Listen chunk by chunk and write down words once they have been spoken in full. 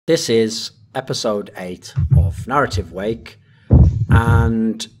This is episode 8 of Narrative Wake,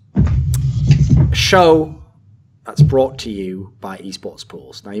 and a show that's brought to you by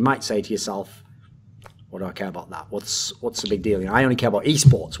Esportspools. Now, you might say to yourself, what do I care about that? What's the big deal? You know, I only care about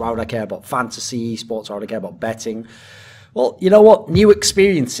esports. Why would I care about fantasy esports? Why would I care about betting? Well, you know what? New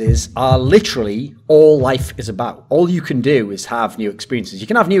experiences are literally all life is about. All you can do is have new experiences. You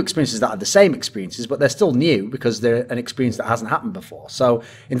can have new experiences that are the same experiences, but they're still new because they're an experience that hasn't happened before. So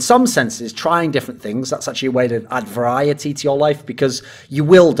in some senses, trying different things, that's actually a way to add variety to your life, because you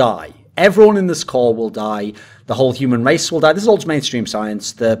will die. Everyone in this call will die. The whole human race will die. This is all just mainstream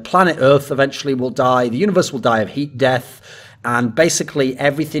science. The planet Earth eventually will die. The universe will die of heat death. And basically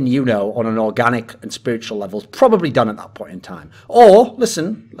everything you know on an organic and spiritual level is probably done at that point in time. Or,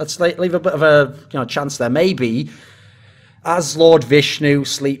 listen, let's leave a bit of a chance there. Maybe as Lord Vishnu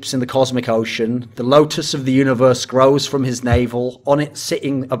sleeps in the cosmic ocean, the lotus of the universe grows from his navel, on it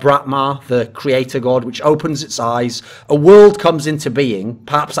sitting a Brahma, the creator god, which opens its eyes. A world comes into being,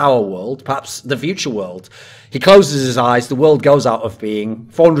 perhaps our world, perhaps the future world. He closes his eyes, the world goes out of being.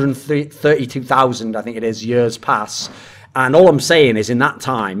 432,000, I think it is, years pass. And all I'm saying is, in that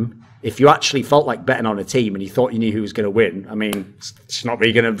time, if you actually felt like betting on a team and you thought you knew who was going to win, I mean, it's not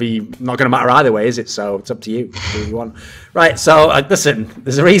really going to matter either way, is it? So it's up to you. Do what you want. Right. So listen,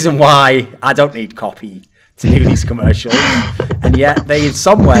 there's a reason why I don't need copy to do these commercials, and yet they, in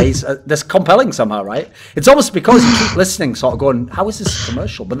some ways, they're compelling somehow, right? It's almost because you keep listening, sort of going, "How is this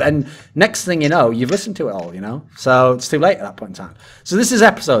commercial?" But then next thing you know, you've listened to it all, you know. So it's too late at that point in time. So this is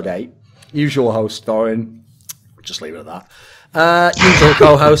episode 8. Usual host Thorin. Just leave it at that. Usual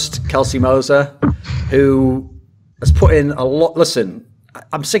co-host Kelsey Moser, who has put in a lot. Listen,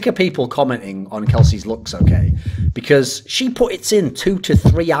 I'm sick of people commenting on Kelsey's looks, okay? Because she puts in 2 to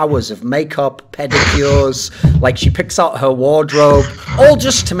 3 hours of makeup, pedicures, like she picks out her wardrobe, all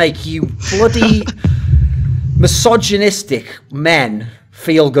just to make you bloody misogynistic men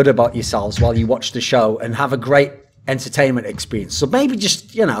feel good about yourselves while you watch the show and have a great entertainment experience. So maybe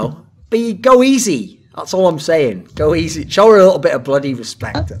just, you know, go easy. That's all I'm saying. Go easy. Show her a little bit of bloody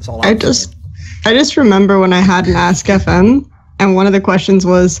respect. That's all I'm saying. I just remember when I had an Ask FM, and one of the questions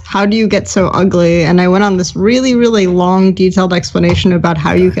was, how do you get so ugly? And I went on this really, really long, detailed explanation about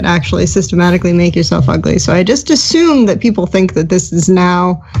how you could actually systematically make yourself ugly. So I just assume that people think that this is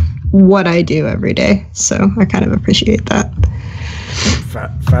now what I do every day. So I kind of appreciate that.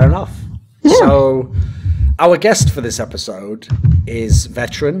 Fair enough. Yeah. So our guest for this episode is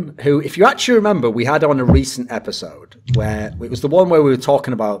Veteran, who, if you actually remember, we had on a recent episode where it was the one where we were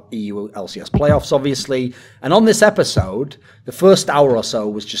talking about EU LCS playoffs, obviously. And on this episode, the first hour or so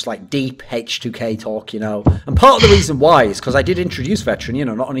was just like deep H2k talk, you know. And part of the reason why is because I did introduce Veteran, you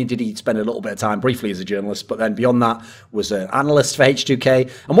know, not only did he spend a little bit of time briefly as a journalist, but then beyond that was an analyst for H2k.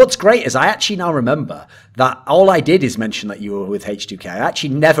 And what's great is I actually now remember that all I did is mention that you were with H2k. I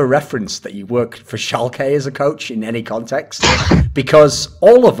actually never referenced that you worked for Schalke as a coach in any context, because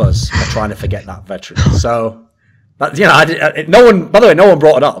all of us are trying to forget that, Veteran. So, but, you know, no one, by the way, no one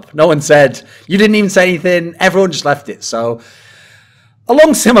brought it up. No one said, you didn't even say anything. Everyone just left it. So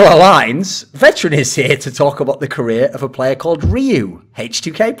along similar lines, Veteran is here to talk about the career of a player called Ryu,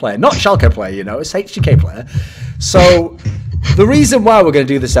 H2k player, not Schalke player, you know, it's H2k player. So the reason why we're going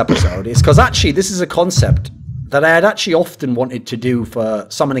to do this episode is because actually this is a concept that I had actually often wanted to do for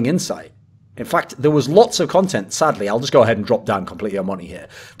Summoning Insight. In fact, there was lots of content. Sadly, I'll just go ahead and drop down completely on money here.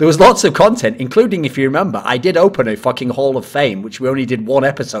 There was lots of content, including, if you remember, I did open a fucking Hall of Fame, which we only did one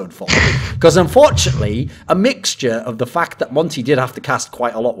episode for. Because unfortunately, a mixture of the fact that Monty did have to cast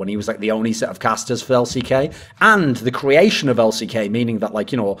quite a lot when he was like the only set of casters for LCK, and the creation of LCK, meaning that,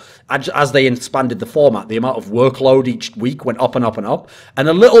 like, you know, as they expanded the format, the amount of workload each week went up and up and up. And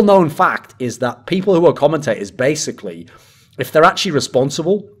a little known fact is that people who are commentators, basically, if they're actually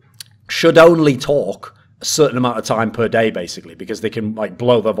responsible, should only talk a certain amount of time per day, basically, because they can like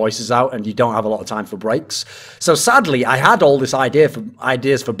blow their voices out and you don't have a lot of time for breaks. So sadly, I had all this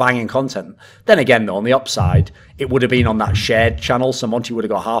ideas for banging content. Then again, though, on the upside, it would have been on that shared channel, so Monty would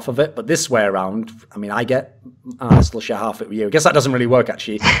have got half of it. But this way around, I mean, I still share half of it with you. I guess that doesn't really work,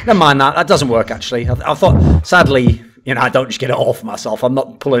 actually. Never mind that. That doesn't work, actually. I thought, sadly, you know, I don't just get it all for myself. I'm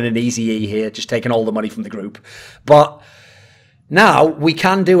not pulling an easy E here, just taking all the money from the group. But now we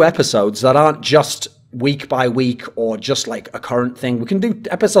can do episodes that aren't just week by week or just like a current thing. We can do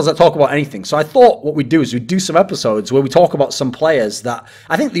episodes that talk about anything. So I thought what we'd do is we'd do some episodes where we talk about some players that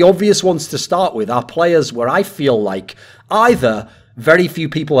I think the obvious ones to start with are players where I feel like either very few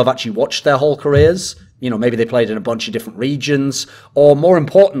people have actually watched their whole careers, you know, maybe they played in a bunch of different regions, or more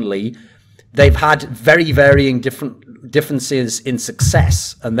importantly, they've had very varying different differences in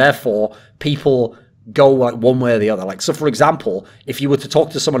success, and therefore people go like one way or the other. Like, so for example, if you were to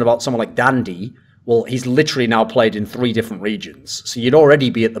talk to someone about someone like Dandy, well, he's literally now played in 3 different regions. So you'd already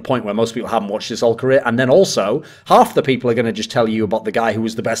be at the point where most people haven't watched his whole career. And then also, half the people are going to just tell you about the guy who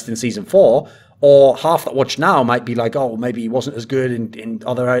was the best in Season 4, or half that watch now might be like, oh, maybe he wasn't as good in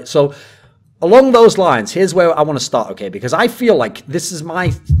other areas. So along those lines, here's where I want to start, okay? Because I feel like this is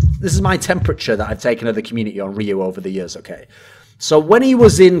my temperature that I've taken of the community on Ryu over the years, okay? So when he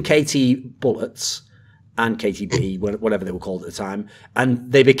was in KT Bullets and KT B, whatever they were called at the time,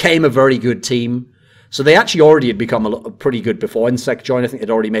 and they became a very good team. So they actually already had become a pretty good before Insec joined. I think they'd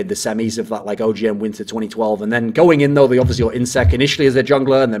already made the semis of that like OGM Winter 2012. And then going in, though, they obviously got Insec initially as their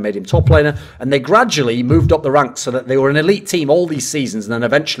jungler, and then made him top laner. And they gradually moved up the ranks so that they were an elite team all these seasons, and then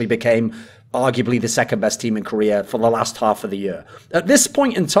eventually became arguably the second best team in Korea for the last half of the year. At this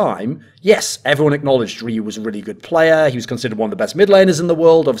point in time, yes, everyone acknowledged Ryu was a really good player. He was considered one of the best mid laners in the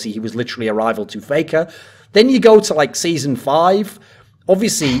world. Obviously, he was literally a rival to Faker. Then you go to like Season 5.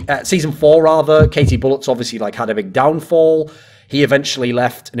 Obviously, Season 4 rather, KT Bullets obviously like had a big downfall. He eventually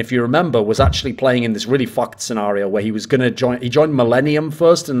left, and if you remember, was actually playing in this really fucked scenario where he was going to join. He joined Millennium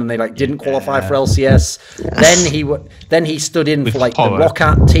first, and then they like didn't qualify for LCS. Then he stood in for like the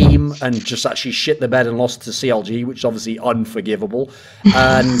Rockat team and just actually shit the bed and lost to CLG, which is obviously unforgivable.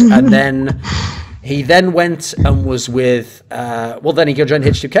 And then he then went and was with then he joined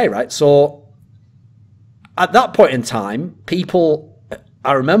H2k, right? So at that point in time, people,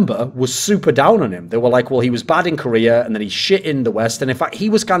 I remember, was super down on him. They were like, well, he was bad in Korea, and then he shit in the West. And in fact, he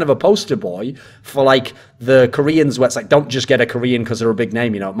was kind of a poster boy for like the Koreans where it's like, don't just get a Korean because they're a big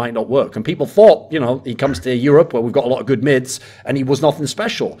name, it might not work. And people thought, he comes to Europe where we've got a lot of good mids, and he was nothing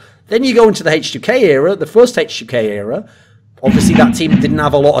special. Then you go into the H2k era, the first H2k era. Obviously, that team didn't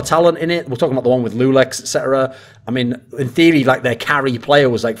have a lot of talent in it. We're talking about the one with Lulex, etc. I mean, in theory, like their carry player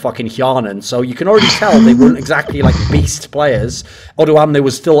was like fucking Hyanan, so you can already tell they weren't exactly like beast players. Odoamne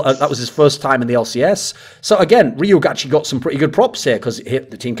was still that was his first time in the LCS. So again, Ryuk actually got some pretty good props here because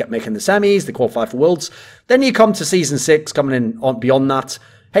the team kept making the semis, they qualified for Worlds. Then you come to Season 6, coming in on beyond that.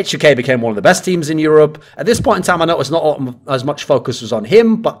 H2k became one of the best teams in Europe. At this point in time, I noticed not as much focus was on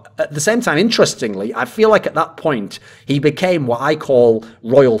him, but at the same time, interestingly, I feel like at that point, he became what I call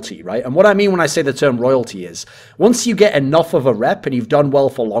royalty, right? And what I mean when I say the term royalty is, once you get enough of a rep and you've done well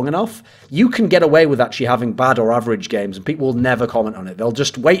for long enough, you can get away with actually having bad or average games, and people will never comment on it. They'll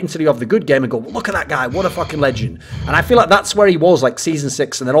just wait until you have the good game and go, well, look at that guy, what a fucking legend. And I feel like that's where he was, like Season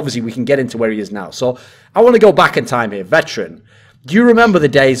 6, and then obviously we can get into where he is now. So I want to go back in time here. Veteran. Do you remember the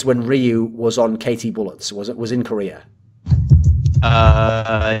days when Ryu was on KT Bullets? Was in Korea?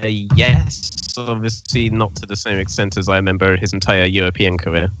 Yes. Obviously not to the same extent as I remember his entire European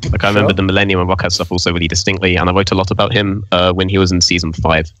career. Like I remember the Millennium and Rockat stuff also really distinctly, and I wrote a lot about him when he was in Season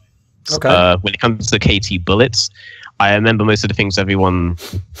 5. Okay. When it comes to KT Bullets, I remember most of the things everyone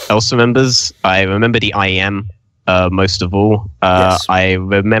else remembers. I remember the IEM most of all. Yes. I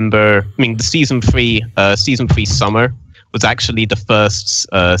remember, the Season 3 summer was actually the first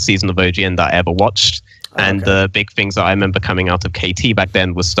season of OGN that I ever watched. And the big things that I remember coming out of KT back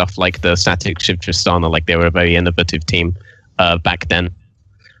then was stuff like the Static Shift Tristana, like they were a very innovative team back then.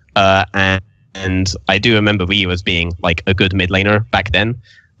 And I do remember Ryu as being like a good mid laner back then.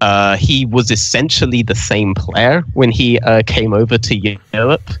 He was essentially the same player when he came over to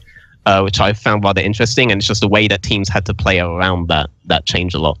Europe, which I found rather interesting. And it's just the way that teams had to play around that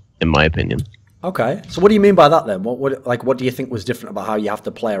changed a lot, in my opinion. Okay, so what do you mean by that then? What do you think was different about how you have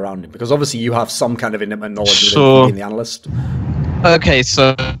to play around him? Because obviously you have some kind of intimate knowledge of being the analyst. Okay,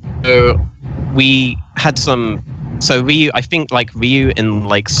 so we had some. So Ryu, I think like Ryu in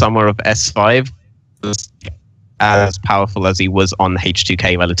like summer of S5 was as powerful as he was on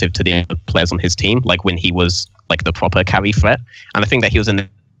H2k relative to the other players on his team. Like when he was like the proper carry threat, and I think that he was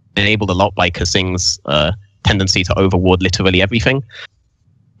enabled a lot by Kasing's tendency to overward literally everything.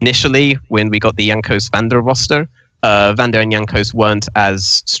 Initially, when we got the Jankos Vander roster, Vander and Jankos weren't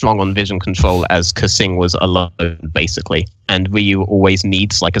as strong on vision control as Kasing was alone, basically. And Ryu always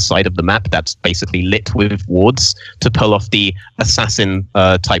needs like a side of the map that's basically lit with wards to pull off the assassin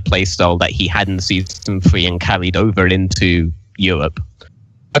type playstyle that he had in Season 3 and carried over into Europe.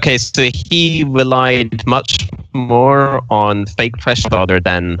 Okay, so he relied much more on fake pressure rather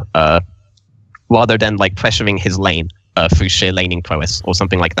than like pressuring his lane. Through sheer laning prowess or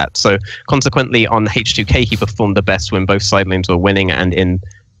something like that. So consequently on H2k he performed the best when both side lanes were winning, and in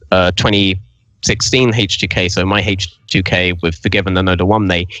 2016 H2k, so my H2k with Forgiven and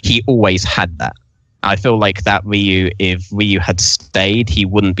Odoamne, he always had that. I feel like that if Ryu had stayed, he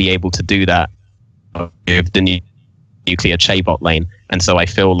wouldn't be able to do that with the new nuclear Che bot lane. And so I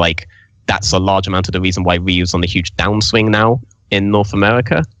feel like that's a large amount of the reason why Ryu's on the huge downswing now in North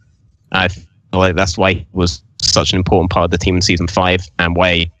America. I feel like that's why he was such an important part of the team in Season 5 and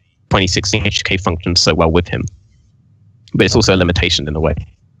why 2016 H2k functioned so well with him. But it's also a limitation in a way.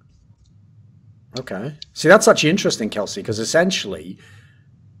 Okay. See, that's actually interesting, Kelsey, because essentially,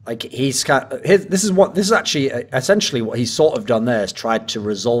 like this is actually essentially what he's sort of done there is tried to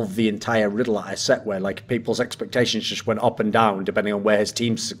resolve the entire riddle that I set, where like people's expectations just went up and down depending on where his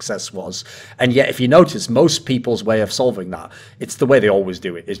team's success was. And yet, if you notice, most people's way of solving that, it's the way they always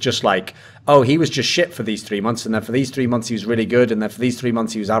do it. It's just like, oh, he was just shit for these 3 months, and then for these 3 months he was really good, and then for these 3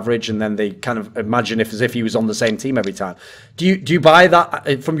 months he was average, and then they kind of imagine as if he was on the same team every time. Do you buy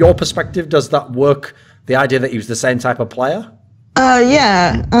that from your perspective? Does that work? The idea that he was the same type of player?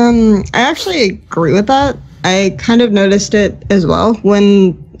 Yeah. I actually agree with that. I kind of noticed it as well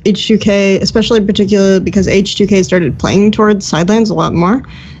when H2k, especially particularly because H2k started playing towards sidelines a lot more.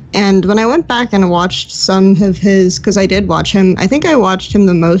 And when I went back and watched some of his, because I did watch him, I think I watched him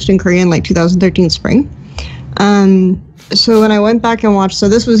the most in Korea in like 2013 spring. So when I went back and watched, so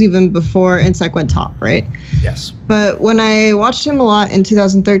this was even before Insec went top, right? Yes. But when I watched him a lot in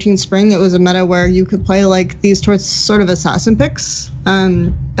 2013 spring, it was a meta where you could play like these towards sort of assassin picks.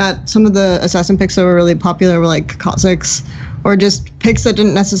 That some of the assassin picks that were really popular were like Kha'Zix, or just picks that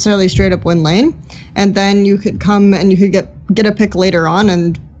didn't necessarily straight up win lane. And then you could come and you could get a pick later on,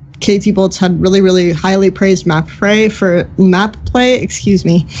 and KT Bolts had really, really highly praised map play, for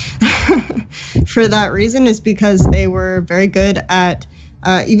that reason, is because they were very good at,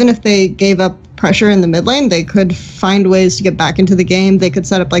 even if they gave up pressure in the mid lane, they could find ways to get back into the game. They could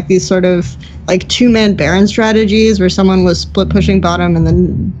set up like these sort of like 2-man Baron strategies where someone was split pushing bottom and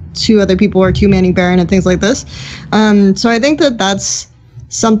then 2 other people were 2-manning Baron and things like this. So I think that that's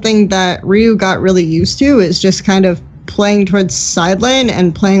something that Ryu got really used to, is just kind of playing towards side lane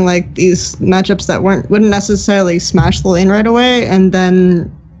and playing like these matchups that wouldn't necessarily smash the lane right away, and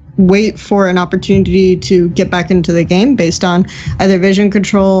then wait for an opportunity to get back into the game based on either vision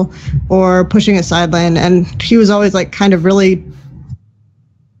control or pushing a side lane. And he was always like kind of really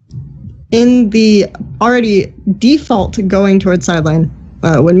in the already default going towards side lane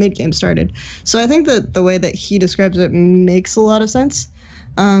when mid game started. So I think that the way that he describes it makes a lot of sense.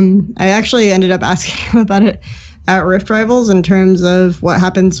 I actually ended up asking him about it at Rift Rivals in terms of what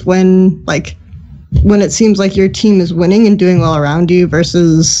happens when it seems like your team is winning and doing well around you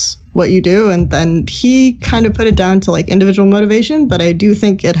versus what you do. And then he kind of put it down to like individual motivation, but I do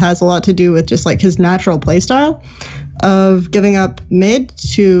think it has a lot to do with just like his natural playstyle of giving up mid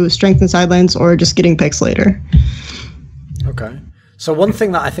to strengthen side lanes or just getting picks later. Okay. So one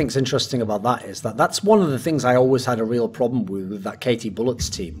thing that I think is interesting about that is that that's one of the things I always had a real problem with that KT Bullets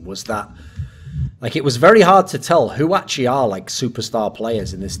team, was that like it was very hard to tell who actually are like superstar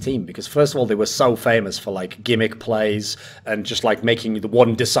players in this team, because first of all, they were so famous for like gimmick plays and just like making the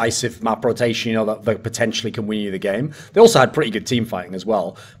one decisive map rotation, you know, that potentially can win you the game. They also had pretty good team fighting as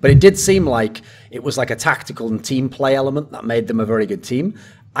well, but it did seem like it was like a tactical and team play element that made them a very good team.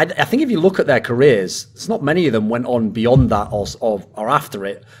 I think if you look at their careers, there's not many of them went on beyond that or after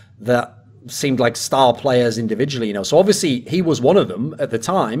it that seemed like star players individually, you know. So obviously he was one of them at the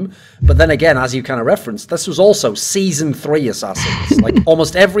time, but then again, as you kind of referenced, this was also Season 3 assassins. Like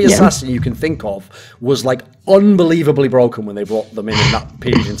almost every assassin you can think of was like unbelievably broken when they brought them in that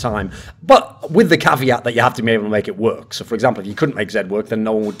period in time, but with the caveat that you have to be able to make it work. So for example, if you couldn't make Zed work, then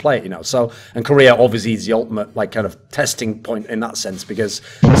no one would play it, you know. So, and Korea obviously is the ultimate like kind of testing point in that sense, because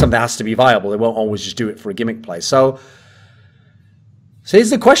something has to be viable. They won't always just do it for a gimmick play. So here's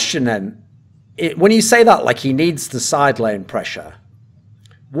the question then. When you say that, like he needs the side lane pressure,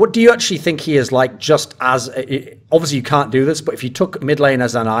 what do you actually think he is like? Just as obviously you can't do this, but if you took mid lane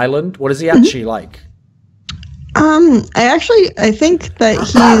as an island, what is he actually like? I think that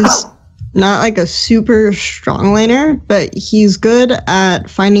he's not like a super strong laner, but he's good at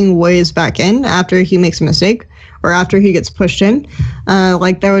finding ways back in after he makes a mistake or after he gets pushed in.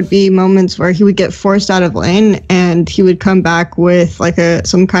 Like there would be moments where he would get forced out of lane and he would come back with like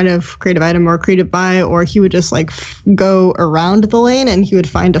some kind of creative item or creative buy, or he would just like go around the lane and he would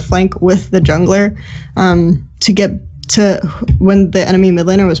find a flank with the jungler to when the enemy mid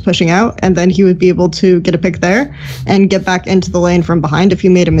laner was pushing out, and then he would be able to get a pick there and get back into the lane from behind if he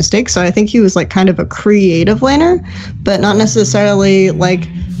made a mistake. So I think he was like kind of a creative laner, but not necessarily like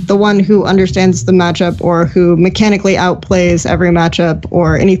the one who understands the matchup or who mechanically outplays every matchup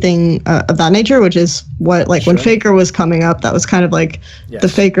or anything of that nature, which is what, like, when Faker was coming up, that was kind of like the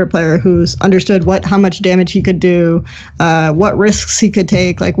Faker player who's understood how much damage he could do, what risks he could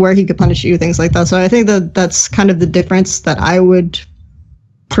take, like where he could punish you, things like that. So I think that's kind of the difference that I would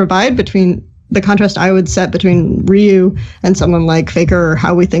provide between the contrast I would set between Ryu and someone like Faker, or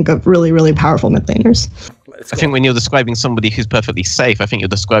how we think of really, really powerful mid laners. I think when you're describing somebody who's perfectly safe, I think you're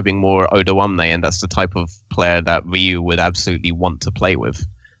describing more Odoamne, and that's the type of player that Ryu would absolutely want to play with.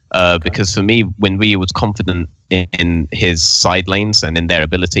 Because for me, when Ryu was confident in his side lanes and in their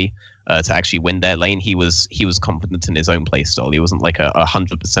ability to actually win their lane, he was confident in his own playstyle. He wasn't like a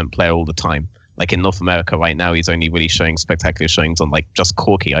 100% player all the time. Like in North America right now, he's only really showing spectacular showings on like just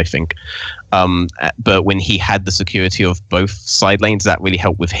Corki, I think. But when he had the security of both side lanes, that really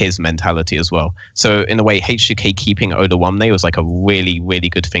helped with his mentality as well. So in a way, H2k keeping Odoamne was like a really, really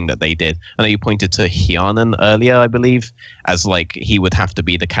good thing that they did. I know you pointed to Hyanan earlier, I believe, as like he would have to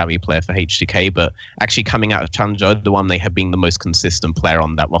be the carry player for H2k, but actually coming out of Challenger, Odoamne had been the most consistent player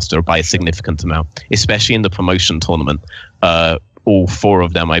on that roster by a significant amount, especially in the promotion tournament. All four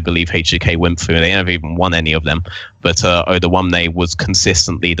of them, I believe, H2k went through. They never even won any of them. But Odoamne was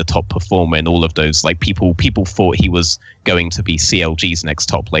consistently the top performer in all of those. Like people thought he was going to be CLG's next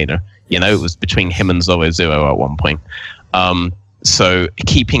top laner. You know, it was between him and Zoro at one point. So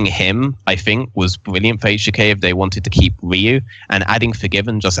keeping him, I think, was brilliant for H2k if they wanted to keep Ryu. And adding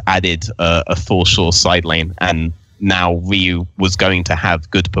Forgiven just added a foreshore side lane, and now Ryu was going to have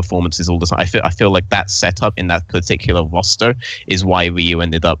good performances all the time. I feel like that setup in that particular roster is why Ryu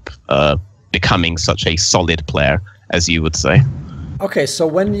ended up becoming such a solid player, as you would say. Okay, so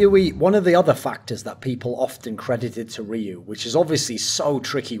when you one of the other factors that people often credited to Ryu, which is obviously so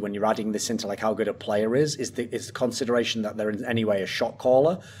tricky when you're adding this into like how good a player is the consideration that they're in any way a shot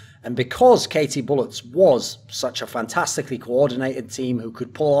caller. And because KT Bullets was such a fantastically coordinated team who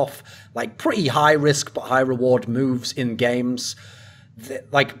could pull off like pretty high risk but high reward moves in games,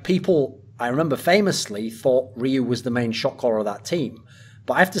 like people, I remember famously thought Ryu was the main shot caller of that team.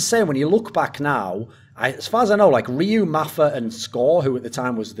 But I have to say, when you look back now, as far as I know, like Ryu, Maffa, and Score, who at the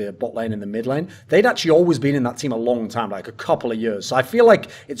time was the bot lane and the mid lane, they'd actually always been in that team a long time, like a couple of years. So I feel like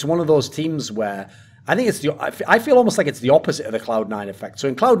it's one of those teams where I think I feel almost like it's the opposite of the Cloud9 effect. So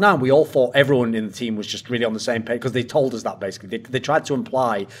in Cloud9, we all thought everyone in the team was just really on the same page because they told us that basically. They tried to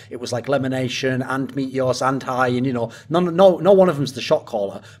imply it was like Lemonation and Meteos and High, and you know, no one of them's the shot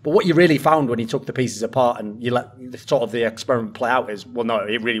caller. But what you really found when you took the pieces apart and you let sort of the experiment play out is, well, no,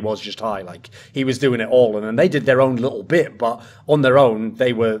 it really was just High. Like he was doing it all, and then they did their own little bit, but on their own,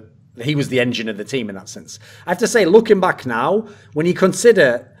 he was the engine of the team in that sense. I have to say, looking back now, when you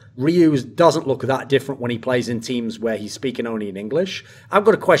consider Ryu doesn't look that different when he plays in teams where he's speaking only in English. I've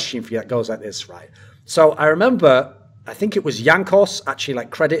got a question for you that goes like this, right? So I remember, I think it was Yankos actually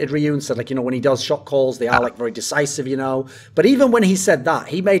like credited Ryu and said like, you know, when he does shot calls, they are like very decisive, you know. But even when he said that,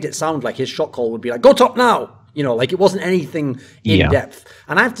 he made it sound like his shot call would be like, go top now. You know, like it wasn't anything in depth.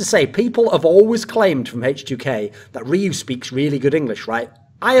 And I have to say, people have always claimed from H2k that Ryu speaks really good English, right?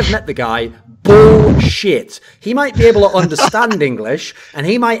 I have met the guy. Bullshit. He might be able to understand English, and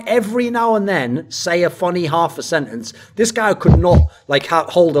he might every now and then say a funny half a sentence. This guy could not like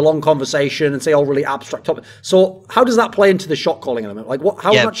hold a long conversation and say all really abstract topics. So how does that play into the shot calling element? Like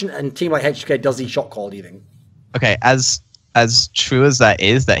how much in a team like H2k does he shot call, do you think? Okay, as true as that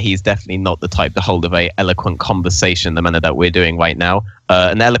is, that he's definitely not the type to hold a very eloquent conversation the manner that we're doing right now.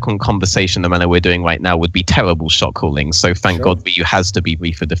 An eloquent conversation the manner we're doing right now would be terrible shot calling. So thank God Ryu has to be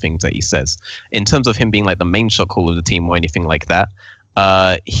brief for the things that he says. In terms of him being like the main shot caller of the team or anything like that,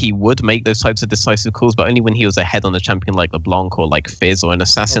 he would make those types of decisive calls, but only when he was ahead on a champion like LeBlanc or like Fizz or an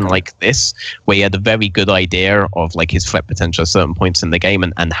assassin like this, where he had a very good idea of like his threat potential at certain points in the game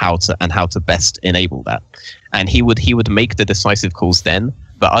and how to best enable that. And he would make the decisive calls then,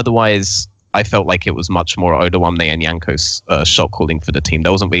 but otherwise I felt like it was much more Odoamne and Yankos shot calling for the team.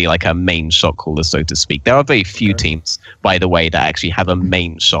 There wasn't really like a main shot caller, so to speak. There are very few teams, by the way, that actually have a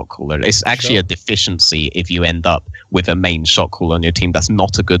main shot caller. It's actually a deficiency if you end up with a main shot caller on your team. That's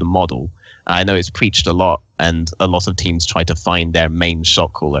not a good model. I know it's preached a lot, and a lot of teams try to find their main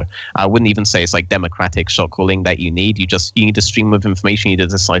shot caller. I wouldn't even say it's like democratic shot calling that you need. You need a stream of information. You need a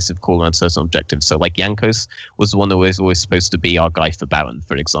decisive call on certain objectives. So like Yankos was the one who was always supposed to be our guy for Baron,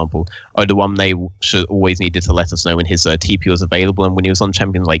 for example. Odoamne should always needed to let us know when his TP was available, and when he was on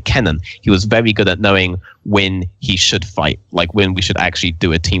champions like Kennen, he was very good at knowing when he should fight, like when we should actually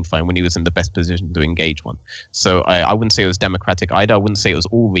do a team fight, when he was in the best position to engage one. So I wouldn't say it was democratic either. I wouldn't say it was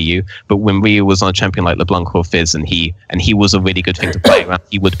all Ryu, but when Ryu was on a champion like LeBlanc or Fizz, and he was a really good thing to play around,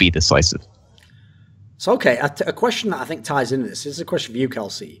 he would be decisive. So, okay, a question that I think ties into this is a question for you,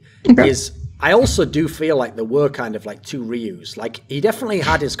 Kelsey, Okay. is I also do feel like there were kind of like two Ryus. Like, he definitely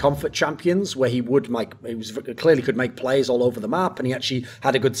had his comfort champions where he would like, he was clearly could make plays all over the map, and he actually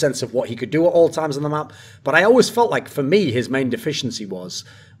had a good sense of what he could do at all times on the map. But I always felt like, for me, his main deficiency was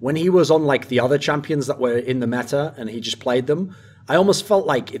when he was on like the other champions that were in the meta and he just played them. I almost felt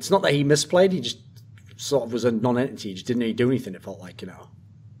like it's not that he misplayed, he just sort of was a non-entity. He just didn't really do anything, it felt like, you know.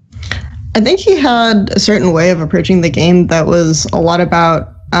 I think he had a certain way of approaching the game that was a lot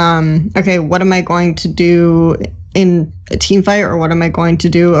about, okay, what am I going to do in a team fight, or what am I going to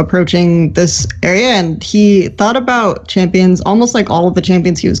do approaching this area? And he thought about champions, almost like all of the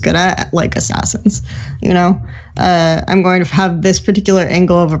champions he was good at, like assassins, you know? I'm going to have this particular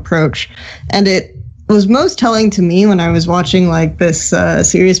angle of approach. And it was most telling to me when I was watching like this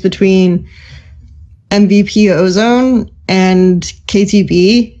series between MVP Ozone and KT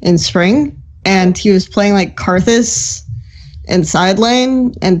B in spring, and he was playing like Karthus in side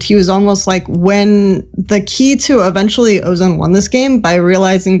lane, and he was almost like, when the key to eventually Ozone won this game by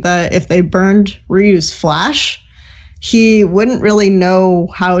realizing that if they burned Ryu's flash, he wouldn't really know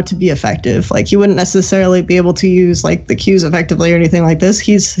how to be effective. Like, he wouldn't necessarily be able to use like the Qs effectively or anything like this.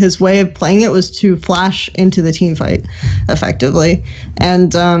 His way of playing it was to flash into the team fight effectively.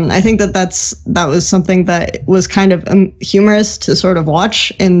 And I think that was something that was kind of humorous to sort of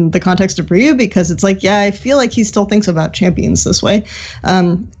watch in the context of Ryu, because it's like, yeah, I feel like he still thinks about champions this way.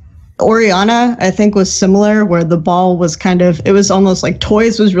 Orianna, I think, was similar, where the ball was kind of, it was almost like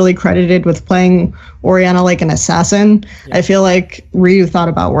Toys was really credited with playing Orianna like an assassin. Yeah. I feel like Ryu thought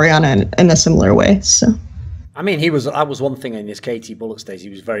about Orianna in a similar way. So, I mean, that was one thing in his KT Bullets days he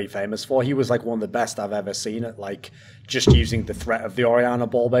was very famous for. He was like one of the best I've ever seen at like just using the threat of the Orianna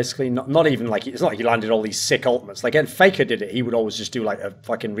ball, basically. Not even like, it's not like he landed all these sick ultimates. Like, when Faker did it, he would always just do like a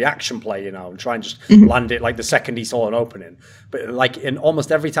fucking reaction play, you know, and try and just land it like the second he saw an opening. But like in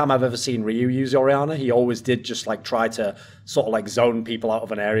almost every time I've ever seen Ryu use Orianna, he always did just like try to sort of like zone people out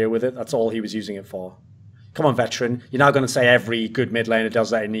of an area with it. That's all he was using it for. Come on, veteran. You're now going to say every good mid laner does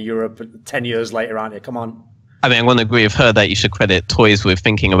that in Europe 10 years later, aren't you? Come on. I mean, I want to agree with her that you should credit Toys with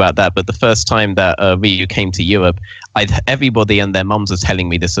thinking about that. But the first time that Ryu came to Europe, everybody and their mums was telling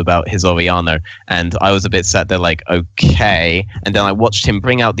me this about his Orianna, and I was a bit sad. They're like, okay. And then I watched him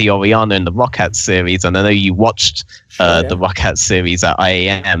bring out the Orianna in the Rockhat series, and I know you watched the Rockhat series at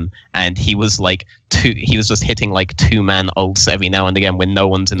IAM, and he was like he was just hitting like 2-man ults every now and again when no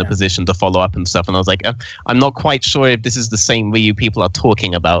one's in a position to follow up and stuff. And I was like, I'm not quite sure if this is the same Ryu people are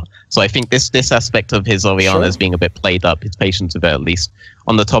talking about. So I think this aspect of his Orianna is being a bit played up, his patience with it, at least.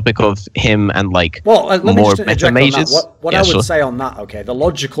 On the topic of him and like more meta mages. What I would say on that, okay, the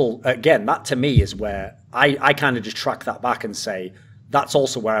logical, again, that to me is where I kind of just track that back and say, that's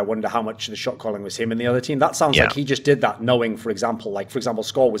also where I wonder how much the shot calling was him and the other team. That sounds like he just did that knowing, for example,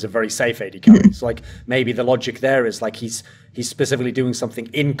 Score was a very safe AD carry. So like maybe the logic there is like he's specifically doing something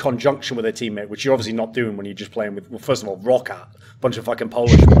in conjunction with a teammate, which you're obviously not doing when you're just playing with, well, first of all, Rockhat, a bunch of fucking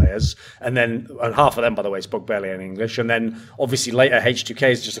Polish players, and then half of them, by the way, spoke barely any English. And then obviously later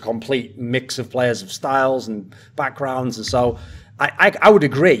H2k is just a complete mix of players of styles and backgrounds. And so I would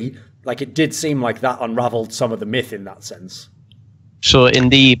agree, like it did seem like that unraveled some of the myth in that sense. Sure, in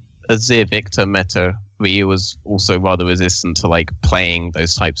the Azir Victor meta, Ryu was also rather resistant to like playing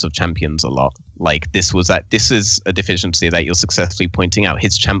those types of champions a lot. Like this is a deficiency that you're successfully pointing out.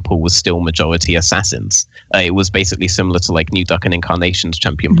 His champ pool was still majority assassins. It was basically similar to like New Duck and Incarnation's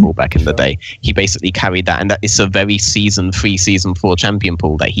champion pool back in the day. He basically carried that, and that is a very season 3, season 4 champion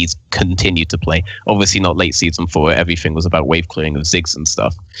pool that he's continued to play. Obviously not late season 4, where everything was about wave clearing of Ziggs and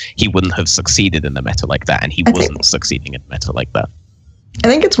stuff. He wouldn't have succeeded in the meta like that, and he wasn't succeeding in the meta like that. I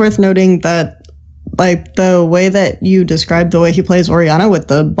think it's worth noting that like the way that you described the way he plays Orianna with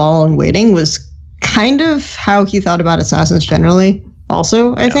the ball and waiting was kind of how he thought about assassins generally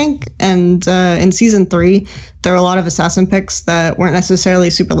also, I think. And in season 3, there were a lot of assassin picks that weren't necessarily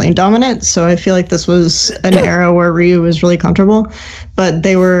super lane dominant. So I feel like this was an era where Ryu was really comfortable, but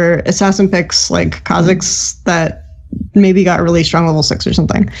they were assassin picks like Kha'Zix that maybe got really strong level 6 or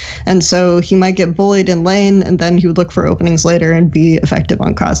something. And so he might get bullied in lane, and then he would look for openings later and be effective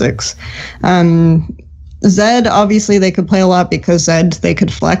on Kha'Zix. Zed, obviously they could play a lot because Zed, they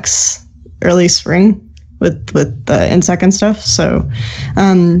could flex early spring with the insec and stuff. So,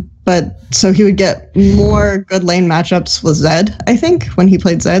 but but so he would get more good lane matchups with Zed, I think, when he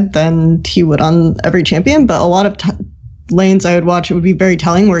played Zed than he would on every champion. But a lot of lanes I would watch, it would be very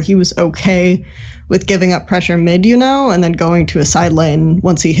telling where he was okay with giving up pressure mid, and then going to a side lane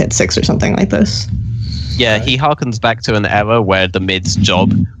once he hit 6 or something like this. Yeah, he harkens back to an era where the mid's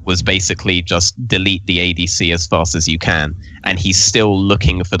job was basically just delete the ADC as fast as you can, and he's still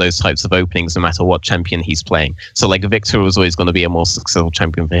looking for those types of openings no matter what champion he's playing. So like Victor was always going to be a more successful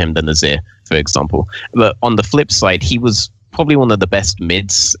champion for him than Azir, for example. But on the flip side, he was probably one of the best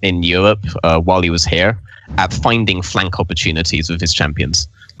mids in Europe while he was here at finding flank opportunities with his champions.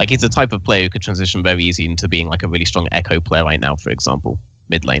 Like, he's the type of player who could transition very easily into being like a really strong echo player right now, for example,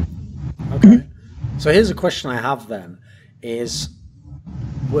 mid lane. Okay. So here's a question I have then, is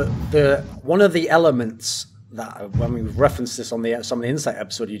one of the elements that, when we referenced this on some of the Insight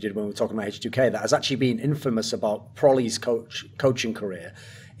episode you did when we were talking about H2k, that has actually been infamous about Prolly's coaching career,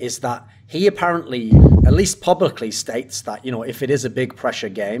 is that he apparently, at least publicly, states that, if it is a big pressure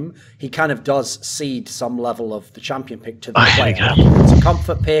game, he kind of does cede some level of the champion pick to the player. It's a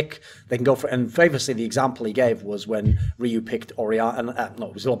comfort pick. They can go for, and famously the example he gave was when Ryu picked Orianna, no,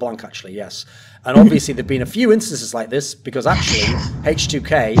 it was LeBlanc actually, yes. And obviously there've been a few instances like this, because actually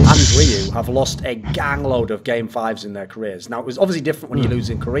H2k and Ryu have lost a gang load of game 5s in their careers. Now, it was obviously different when you lose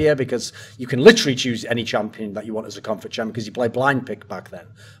in Korea, because you can literally choose any champion that you want as a comfort champion, because you play blind pick back then.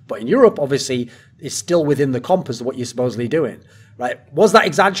 But in Europe, obviously, it's still within the compass of what you're supposedly doing, right? Was that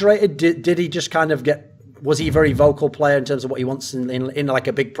exaggerated? Did he just kind of was he a very vocal player in terms of what he wants in like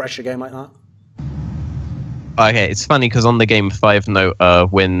a big pressure game like that? Okay, it's funny because on the game 5 note,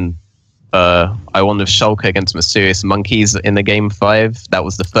 when I won with Schalke against Mysterious Monkeys in the game 5, that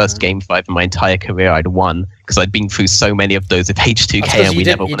was the first game 5 in my entire career I'd won, because I'd been through so many of those with H2k and we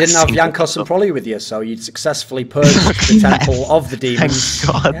never won. You didn't have Jankos and Prolly with you, so you'd successfully purged the temple of the demons.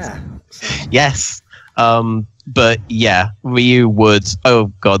 Thank God. Yeah. Yes. But yeah, Ryu would,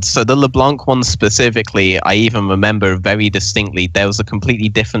 oh god, so the LeBlanc one specifically, I even remember very distinctly, there was a completely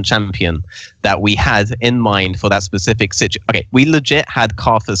different champion that we had in mind for that specific situation. Okay, we legit had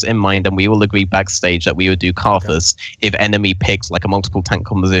Karthus in mind, and we all agreed backstage that we would do Karthus if enemy picked like a multiple tank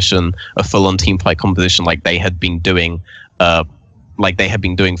composition, a full-on team fight composition like they had been doing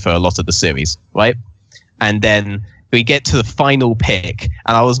for a lot of the series, right? And then we get to the final pick,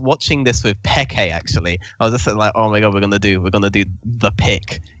 and I was watching this with Peke actually. I was just like, oh my god, we're gonna do the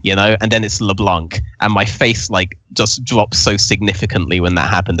pick, and then it's LeBlanc, and my face like just dropped so significantly when that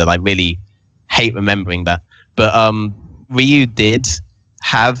happened, and I really hate remembering that. But Ryu did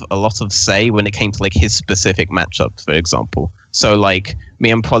have a lot of say when it came to like his specific matchup, for example. So like me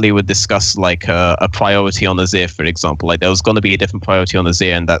and Prolly would discuss like a priority on Azir, for example. Like there was going to be a different priority on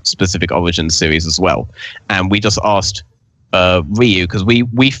Azir in that specific Origin series as well. And we just asked Ryu, because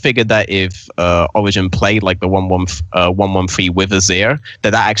we figured that if Origin played like the 1-1-3 with Azir,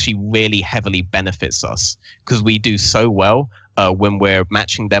 that actually really heavily benefits us, because we do so well when we're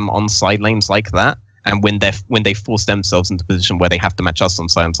matching them on side lanes like that. And when they force themselves into a position where they have to match us on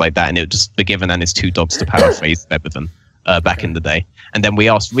sides like that, and it would just be given and his 2 dogs to paraphrase Everton back in the day. And then we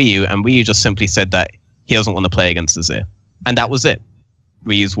asked Ryu, and Ryu just simply said that he doesn't want to play against Azir. And that was it.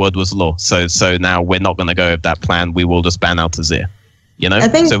 Ryu's word was law. So now we're not going to go with that plan. We will just ban out Azir.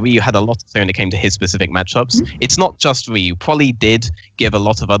 So Ryu had a lot to say when it came to his specific matchups. It's not just Ryu. Prolly did give a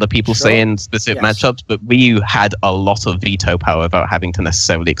lot of other people say in specific matchups, but Ryu had a lot of veto power without having to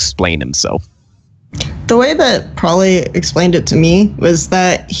necessarily explain himself. The way that Prolly explained it to me was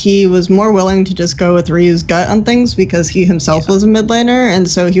that he was more willing to just go with Ryu's gut on things because he himself was a mid laner, and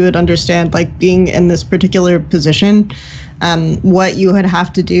so he would understand, like, being in this particular position, what you would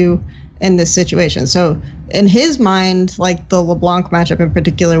have to do in this situation. So in his mind, like, the LeBlanc matchup in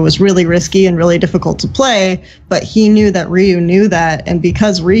particular was really risky and really difficult to play, but he knew that Ryu knew that, and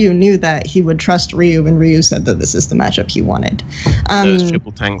because Ryu knew that, he would trust Ryu when Ryu said that this is the matchup he wanted. Those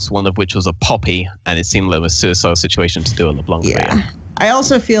triple tanks, one of which was a Poppy, and it seemed like a suicidal situation to do a LeBlanc. Yeah. I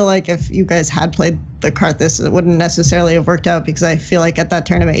also feel like if you guys had played the Karthus, it wouldn't necessarily have worked out, because I feel like at that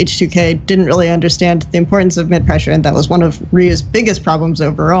tournament, H2k didn't really understand the importance of mid pressure, and that was one of Ryu's biggest problems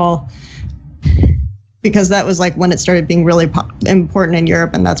overall, because that was like when it started being really important in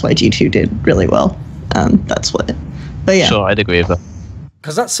Europe, and that's why G2 did really well. That's what. But yeah. Sure, I'd agree with that.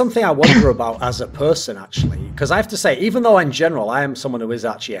 Because that's something I wonder about as a person, actually. Because I have to say, even though in general I am someone who is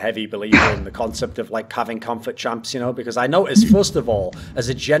actually a heavy believer in the concept of like having comfort champs, you know, because I notice, first of all, as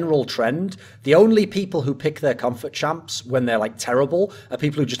a general trend, the only people who pick their comfort champs when they're like terrible are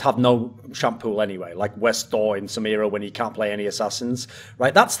people who just have no champ pool anyway, like Westor in Samira when he can't play any assassins,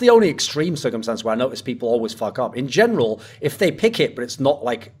 right? That's the only extreme circumstance where I notice people always fuck up. In general, if they pick it, but it's not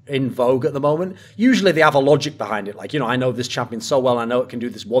like in vogue at the moment, usually they have a logic behind it. Like, you know, I know this champion so well, I know it can do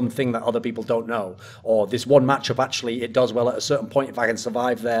this one thing that other people don't know, or this one matchup actually it does well at a certain point if I can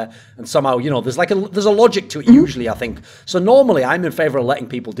survive there, and somehow, you know, there's a logic to it usually, I think. So normally I'm in favor of letting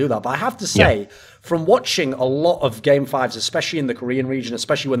people do that, but I have to say, from watching a lot of Game 5s, especially in the Korean region,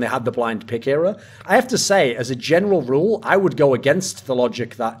 especially when they had the blind pick era, I have to say, as a general rule, I would go against the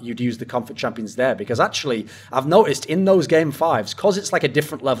logic that you'd use the comfort champions there, because actually, I've noticed in those Game 5s, because it's like a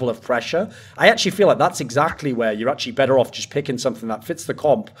different level of pressure, I actually feel like that's exactly where you're actually better off just picking something that fits the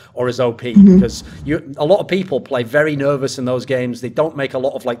comp or is OP, because a lot of people play very nervous in those games. They don't make a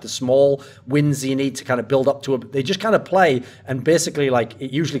lot of like the small wins you need to kind of build up to they just kind of play, and basically like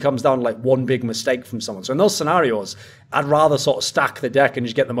it usually comes down to like one big mistake from someone. So in those scenarios, I'd rather sort of stack the deck and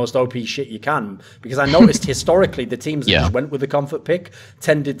just get the most OP shit you can, because I noticed historically the teams that just went with the comfort pick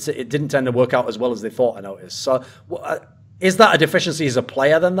it didn't tend to work out as well as they thought, I noticed. So is that a deficiency as a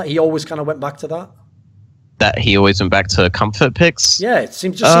player then, that he always kind of went back to that? That he always went back to comfort picks? Yeah, it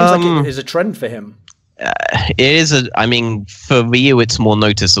seems like it is a trend for him. It is I mean, for Ryu it's more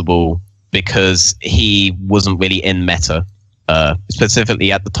noticeable because he wasn't really in meta.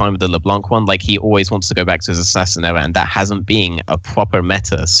 Specifically at the time of the LeBlanc one, like he always wants to go back to his assassin era, and that hasn't been a proper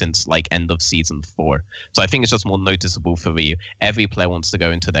meta since like end of season 4. So I think it's just more noticeable for Ryu. Every player wants to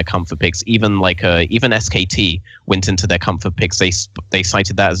go into their comfort picks. Even like even SKT went into their comfort picks. They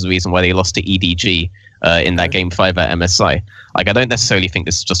cited that as the reason why they lost to EDG in that Game 5 at MSI. Like, I don't necessarily think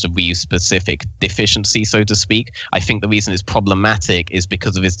this is just a Ryu-specific deficiency, so to speak. I think the reason it's problematic is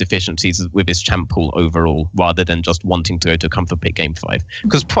because of his deficiencies with his champ pool overall, rather than just wanting to go to a comfort pick Game 5.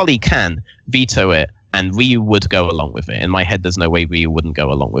 Because Prolly can veto it, and Ryu would go along with it. In my head, there's no way Ryu wouldn't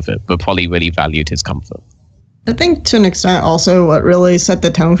go along with it, but Prolly really valued his comfort. I think to an extent also what really set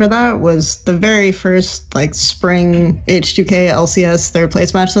the tone for that was the very first like spring H2k LCS third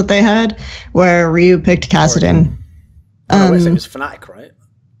place match that they had, where Ryu picked Kassadin. It was Fnatic, right?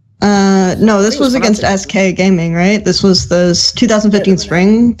 No, this was against SK Gaming, right? This was the 2015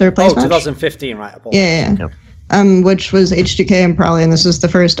 spring third place match. 2015, right? Yeah. Which was H2k and Prolly, and this is the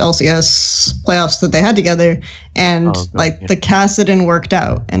first LCS playoffs that they had together, and the Kassadin worked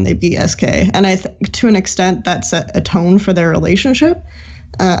out, and they beat SK, and I think to an extent that set a tone for their relationship.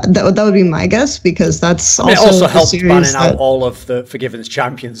 That would be my guess, because that's it also helped banning out all of the Forgiven's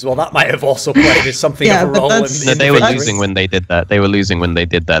champions. Well, that might have also played as something of a role. They were losing when they did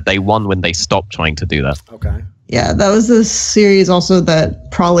that. They won when they stopped trying to do that. Okay. Yeah, that was the series also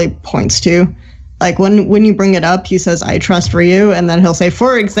that Prolly points to. Like when you bring it up, he says, "I trust Ryu," and then he'll say,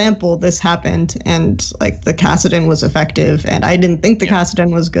 "For example, this happened, and like the Kassadin was effective, and I didn't think the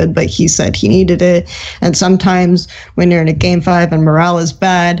Kassadin was good, but he said he needed it." And sometimes when you're in a Game 5 and morale is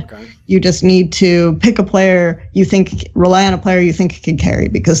bad, you just need to pick a player rely on a player you think can carry,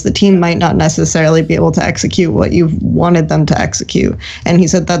 because the team might not necessarily be able to execute what you wanted them to execute. And he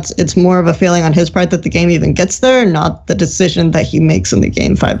said it's more of a feeling on his part that the game even gets there, not the decision that he makes in the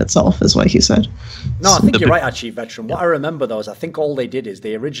Game 5 itself, is what he said. No, I think you're right, actually, Veteran. What I remember, though, is I think all they did is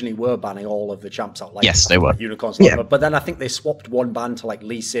they originally were banning all of the champs out. Like, yes, they were. Unicorns, but then I think they swapped one ban to like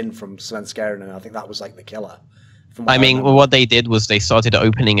Lee Sin from Svenskeren, and I think that was like the killer. I mean, what they did was they started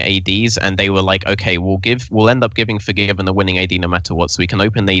opening ADs, and they were like, okay, we'll end up giving Forgiven a winning AD no matter what, so we can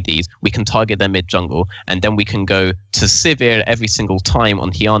open ADs, we can target their mid jungle, and then we can go to Sivir every single time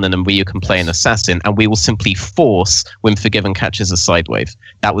on Hyanan, and Ryu can play an assassin, and we will simply force when Forgiven catches a side wave.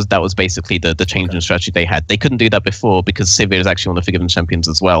 That was basically the change in strategy they had. They couldn't do that before because Sivir is actually one of the Forgiven champions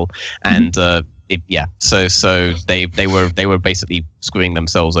as well, and so they were basically screwing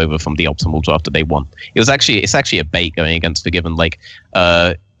themselves over from the optimal draft that they want. It's actually a bait going against Forgiven. Like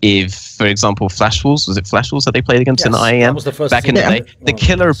if, for example, Flash Wolves, was it Flash Wolves that they played against in the IAM back in the day? The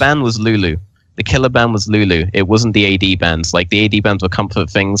killer ban was Lulu. The killer ban was Lulu. It wasn't the AD bans. Like, the AD bans were comfort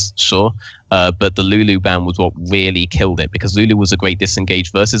things, sure, but the Lulu ban was what really killed it, because Lulu was a great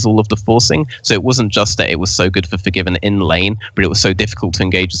disengage versus all of the forcing. So it wasn't just that it was so good for Forgiven in lane, but it was so difficult to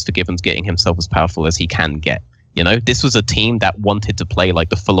engage as Forgiven's getting himself as powerful as he can get. You know, this was a team that wanted to play like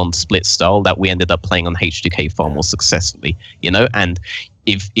the full-on split style that we ended up playing on H2k far more successfully, you know, and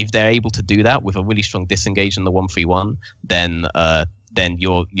if they're able to do that with a really strong disengage in the 1-3-1, then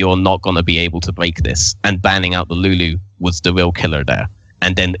you're not going to be able to break this. And banning out the Lulu was the real killer there.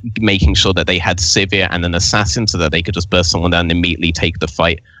 and then making sure that they had Sivir and an assassin so that they could just burst someone down and immediately take the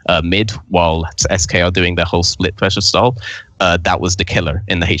fight mid while SK are doing their whole split pressure style. That was the killer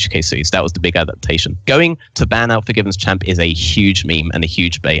in the H2k series. That was the big adaptation. Going to ban out Forgiven's champ is a huge meme and a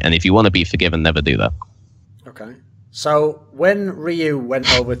huge bait, and if you want to be Forgiven, never do that. Okay. So when Ryu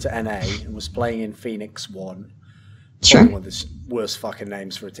went over to NA and was playing in Phoenix 1, Sure. one of the worst fucking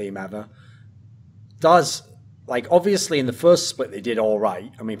names for a team ever, obviously in the first split they did all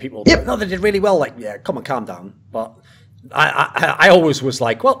right. I mean, people Yep. no, they did really well. Like, yeah, come on, calm down. But I always was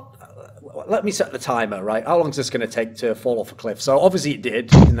like, well, let me set the timer, right? How long is this going to take to fall off a cliff? So obviously it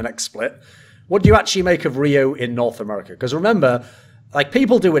did in the next split. What do you actually make of Rio in North America? Because remember, like,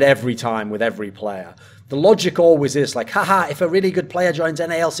 people do it every time with every player. The logic always is like, haha, if a really good player joins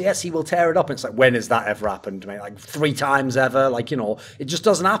NALCS, he will tear it up. And it's like, when has that ever happened, mate? Like 3 times ever? Like, it just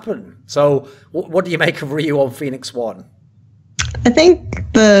doesn't happen. So what do you make of Ryu on Phoenix 1? I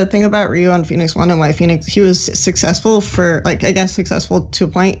think the thing about Ryu on Phoenix 1 and why he was successful for, like, I guess successful to a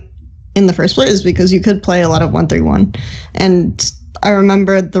point in the first place is because you could play a lot of 1-3-1. And I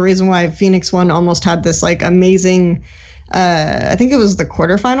remember the reason why Phoenix 1 almost had this, like, amazing... I think it was the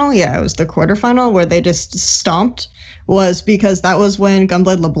quarterfinal. Yeah, it was the quarterfinal where they just stomped, was because that was when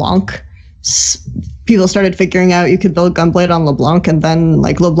Gunblade LeBlanc, people started figuring out you could build Gunblade on LeBlanc, and then,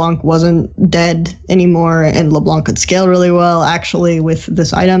 like, LeBlanc wasn't dead anymore, and LeBlanc could scale really well, actually, with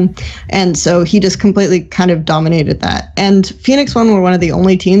this item. And so he just completely kind of dominated that. And Phoenix 1 were one of the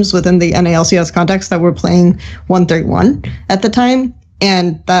only teams within the NALCS context that were playing 1-3-1 at the time.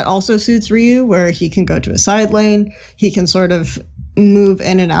 And that also suits Ryu, where he can go to a side lane, he can sort of move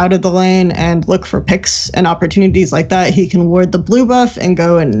in and out of the lane and look for picks and opportunities like that. He can ward the blue buff and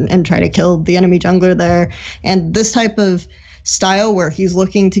go and try to kill the enemy jungler there. And this type of style where he's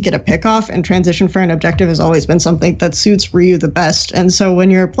looking to get a pick off and transition for an objective has always been something that suits Ryu the best. And so when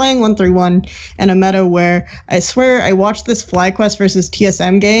you're playing 1-3-1 in a meta where, I swear I watched this FlyQuest versus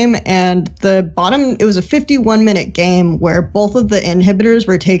TSM game, and the bottom, it was a 51-minute game where both of the inhibitors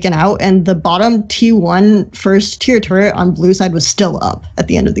were taken out, and the bottom T1 first tier turret on blue side was still up at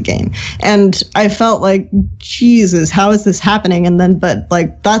the end of the game. And I felt like, Jesus, how is this happening? And then, but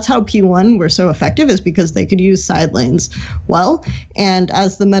like, that's how P1 were so effective, is because they could use side lanes well. And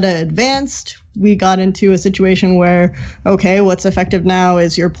as the meta advanced, we got into a situation where, okay, what's effective now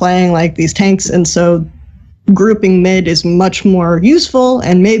is you're playing like these tanks, and so grouping mid is much more useful.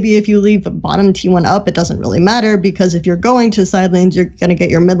 And maybe if you leave the bottom T1 up, it doesn't really matter, because if you're going to side lanes, you're going to get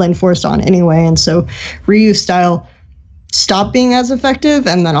your mid lane forced on anyway. And so Ryu style stopped being as effective,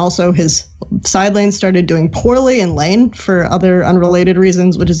 and then also his side lane started doing poorly in lane for other unrelated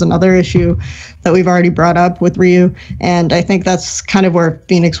reasons, which is another issue that we've already brought up with Ryu. And I think that's kind of where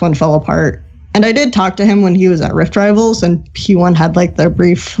Phoenix 1 fell apart. And I did talk to him when he was at Rift Rivals, and P1 had like their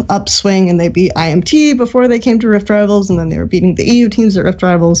brief upswing, and they beat IMT before they came to Rift Rivals, and then they were beating the EU teams at Rift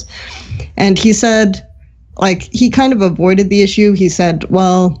Rivals. And he said, like, he kind of avoided the issue. He said,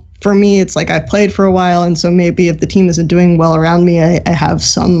 well, for me, it's like I've played for a while, and so maybe if the team isn't doing well around me, I have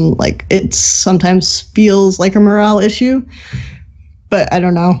some, like, it sometimes feels like a morale issue. But I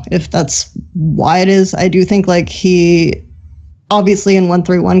don't know if that's why it is. I do think, like, he, obviously in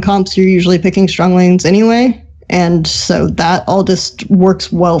 1-3-1 comps, you're usually picking strong lanes anyway. And so that all just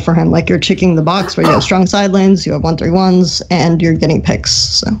works well for him. Like, you're checking the box where you have strong side lanes, you have 1-3-1s, and you're getting picks.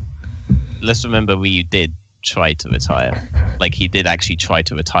 So let's remember Ryu did try to retire. Like, he did actually try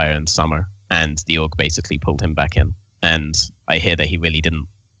to retire in summer, and the org basically pulled him back in. And I hear that he really didn't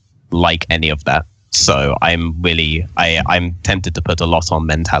like any of that. So I'm tempted to put a lot on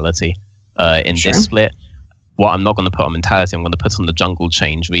mentality in this split. What I'm not going to put on mentality, I'm going to put on the jungle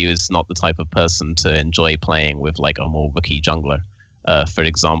change. Ryu is not the type of person to enjoy playing with like a more rookie jungler, for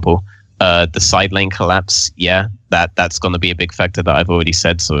example. The side lane collapse, yeah, that's going to be a big factor that I've already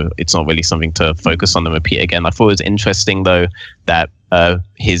said, so it's not really something to focus on and repeat again. I thought it was interesting, though, that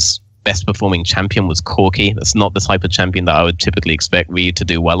his best performing champion was Corki. That's not the type of champion that I would typically expect Ryu to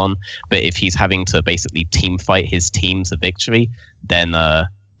do well on, but if he's having to basically team fight his team to victory, then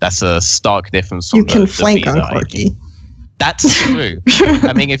that's a stark difference from you can flank on Corki. That's true.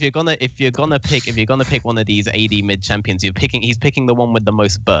 I mean, if you're gonna pick one of these AD mid champions, he's picking the one with the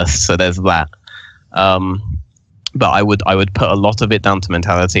most burst. So there's that. But I would put a lot of it down to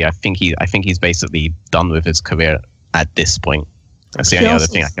mentality. I think he's basically done with his career at this point. That's the only other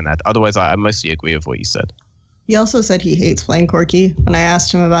thing I can add. Otherwise, I mostly agree with what you said. He also said he hates playing Corki, and I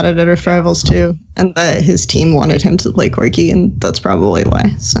asked him about it at Rift Rivals too, and that his team wanted him to play Corki, and that's probably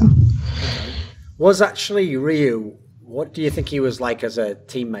why. So was actually Ryu What do you think he was like as a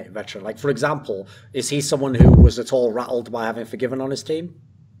teammate, Veteran? Like, for example, is he someone who was at all rattled by having Forgiven on his team?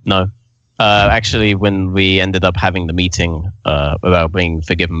 No. Actually, when we ended up having the meeting about bringing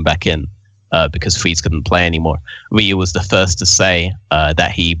Forgiven back in, because Freeze couldn't play anymore, Ryu was the first to say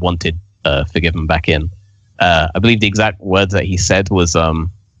that he wanted Forgiven back in. I believe the exact words that he said was,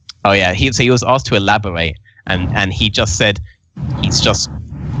 he was asked to elaborate, and he just said, he's just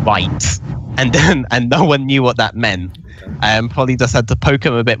right. And no one knew what that meant. Probably just had to poke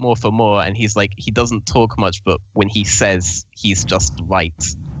him a bit more for more, and he's like, he doesn't talk much, but when he says he's just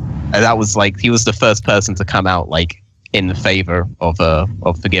right, and that was like, he was the first person to come out like in favor of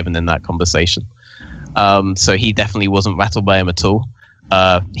Forgiven in that conversation. So he definitely wasn't rattled by him at all.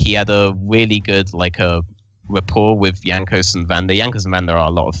 He had a really good like a rapport with Jankos and Vander. Jankos and Vander are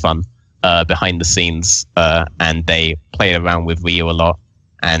a lot of fun behind the scenes, and they play around with Ryu a lot,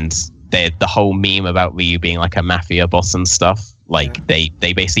 and the whole meme about Ryu being like a mafia boss and stuff, like they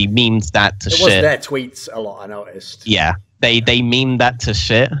basically memed that to shit. It was their tweets a lot, I noticed. Yeah, they memed that to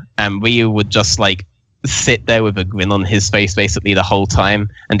shit, and Ryu would just like sit there with a grin on his face basically the whole time,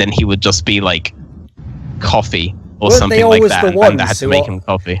 and then he would just be like, coffee or something like that, and I had to make him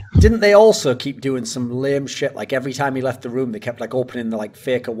coffee. Didn't they also keep doing some lame shit? Like every time he left the room, they kept like opening the like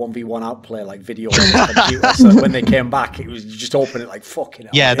fake a 1v1 outplay like video on the computer. So when they came back, it was just opening it like fucking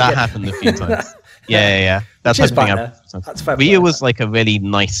hell. Yeah, that happened a few times. Yeah. That's fair. Ryu was like a really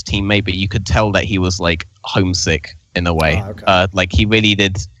nice teammate, but you could tell that he was like homesick in a way. Like he really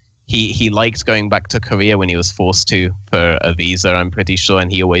did. He liked going back to Korea when he was forced to for a visa, I'm pretty sure,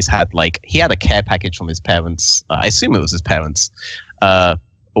 and he always had like, he had a care package from his parents, I assume it was his parents,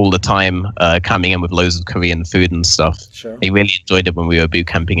 all the time, coming in with loads of Korean food and stuff. Sure. He really enjoyed it when we were boot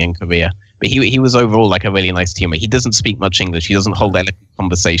camping in Korea. But he was overall like a really nice teammate. He doesn't speak much English, he doesn't hold eloquent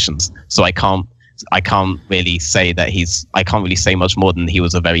conversations, so I can't really say that I can't really say much more than he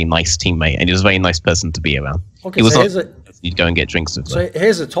was a very nice teammate, and he was a very nice person to be around. Okay, he was so you'd go and get drinks with. So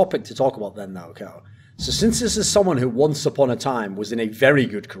here's a topic to talk about then now, Cal. So since this is someone who once upon a time was in a very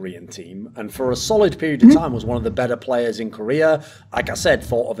good Korean team, and for a solid period of time was one of the better players in Korea, like I said,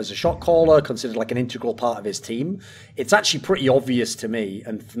 thought of as a shot caller, considered like an integral part of his team, it's actually pretty obvious to me,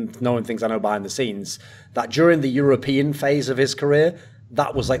 and knowing things I know behind the scenes, that during the European phase of his career,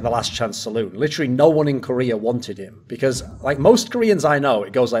 that was like the last chance saloon. Literally no one in Korea wanted him, because like most Koreans I know,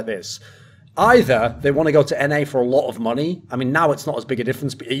 it goes like this. Either they want to go to NA for a lot of money. I mean, now it's not as big a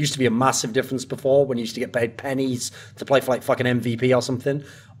difference, but it used to be a massive difference before when you used to get paid pennies to play for like fucking MVP or something.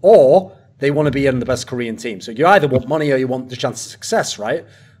 Or they want to be in the best Korean team. So you either want money or you want the chance of success, right?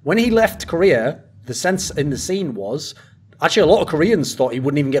 When he left Korea, the sense in the scene was, actually a lot of Koreans thought he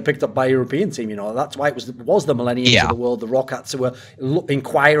wouldn't even get picked up by a European team, you know. That's why it was the Millenniums of the world, the Rockets who were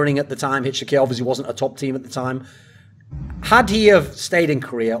inquiring at the time. H2k obviously wasn't a top team at the time. Had he have stayed in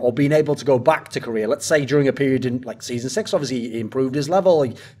Korea or been able to go back to Korea, let's say during a period in like season 6, obviously he improved his level,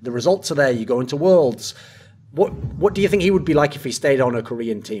 the results are there, you go into Worlds. What do you think he would be like if he stayed on a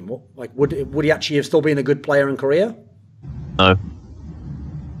Korean team? Would he actually have still been a good player in Korea? No.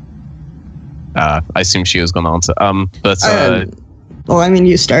 I assume she was going to answer. Well, I mean,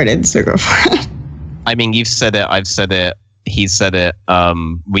 you started, so go for it. I mean, you've said it, I've said it, he's said it.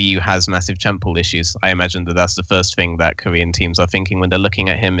 Ryu has massive champ pool issues. I imagine that's the first thing that Korean teams are thinking when they're looking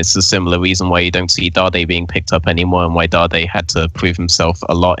at him. It's a similar reason why you don't see Dade being picked up anymore, and why Dade had to prove himself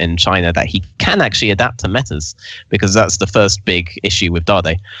a lot in China, that he can actually adapt to metas, because that's the first big issue with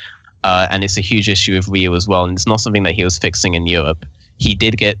Dade. And it's a huge issue with Ryu as well, and it's not something that he was fixing in Europe. He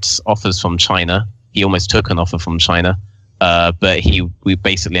did get offers from China. He almost took an offer from China, but we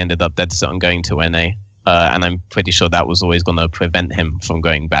basically ended up dead set on going to NA. And I'm pretty sure that was always going to prevent him from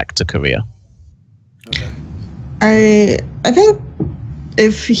going back to Korea. Okay. I think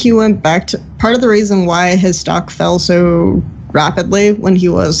if he went back to, part of the reason why his stock fell so rapidly when he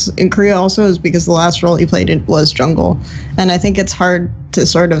was in Korea also is because the last role he played in was jungle, and I think it's hard to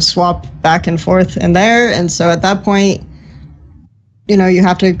sort of swap back and forth in there. And so at that point, you know, you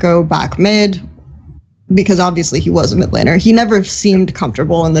have to go back mid, because obviously he was a mid laner. He never seemed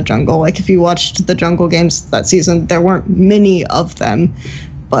comfortable in the jungle. Like if you watched the jungle games that season, there weren't many of them,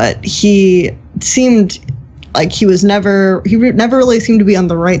 but he seemed like he never really seemed to be on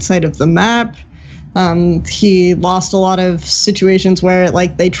the right side of the map. He lost a lot of situations where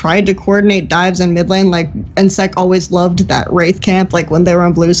like they tried to coordinate dives in mid lane. Like Nsec always loved that Wraith camp. Like when they were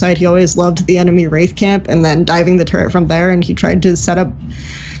on blue side, he always loved the enemy Wraith camp and then diving the turret from there. And he tried to set up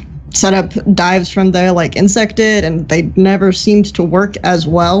dives from there like Insect did, and they never seemed to work as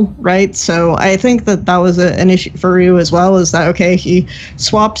well, right? So I think that was an issue for Ryu as well, is that, okay, he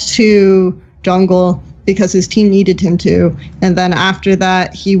swapped to jungle, because his team needed him to. And then after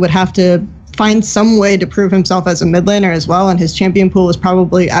that, he would have to find some way to prove himself as a mid laner as well. And his champion pool was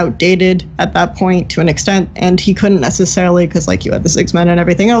probably outdated at that point to an extent. And he couldn't necessarily, because like you had the 6-men and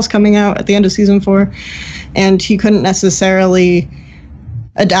everything else coming out at the end of season 4, and he couldn't necessarily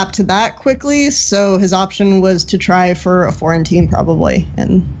adapt to that quickly. So his option was to try for a foreign team probably.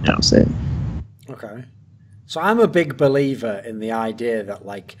 And that was it. Okay. So I'm a big believer in the idea that,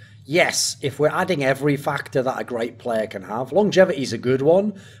 like, yes, if we're adding every factor that a great player can have, longevity is a good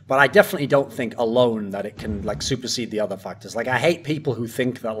one, but I definitely don't think alone that it can, like, supersede the other factors. Like, I hate people who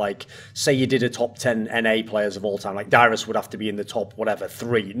think that, like, say you did a top 10 NA players of all time, like Dyrus would have to be in the top, whatever,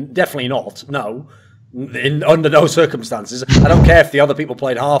 3. Definitely not. No. Under no circumstances. I don't care if the other people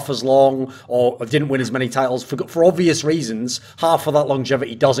played half as long or didn't win as many titles. For obvious reasons, half of that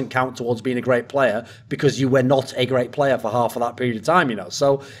longevity doesn't count towards being a great player because you were not a great player for half of that period of time, you know.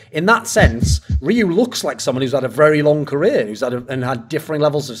 So in that sense, Ryu looks like someone who's had a very long career, who's had differing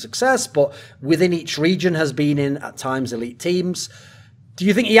levels of success, but within each region has been in, at times, elite teams. Do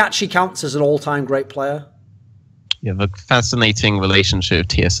you think he actually counts as an all-time great player? You have a fascinating relationship with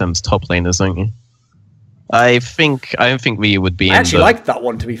TSM's top laners, don't you? I don't think Ryu would be. I actually liked that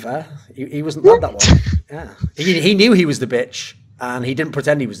one, to be fair. He wasn't bad, that one. Yeah, he knew he was the bitch, and he didn't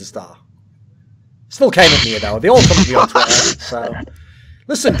pretend he was the star. Still came at me though. They all come at me on Twitter. So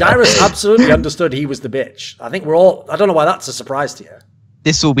listen, Dyrus absolutely understood he was the bitch. I think we're all. I don't know why that's a surprise to you.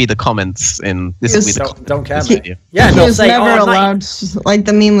 This will be the comments in. This will be the don't care, mate. Yeah, he no, was never allowed. Like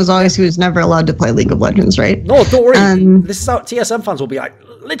the meme was always, he was never allowed to play League of Legends, right? No, don't worry. This is how TSM fans will be like.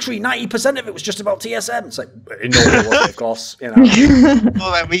 Literally 90% of it was just about TSM. It's like, in no way was it, of course, you know. Well,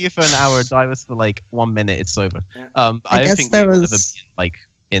 like, Ryu for an hour, Dyrus for like 1 minute, it's over. Yeah. I don't think there was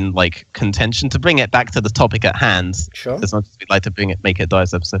in contention to bring it back to the topic at hand. Sure. As much as we'd like to make it a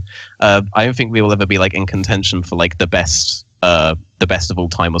Dyrus episode. I don't think we will ever be like in contention for like the best of all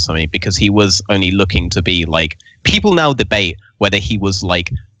time or something, because he was only looking to be like. People now debate whether he was like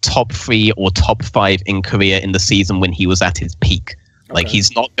top 3 or top 5 in Korea in the season when he was at his peak. Like,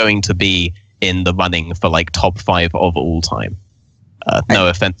 he's not going to be in the running for, like, top 5 of all time. No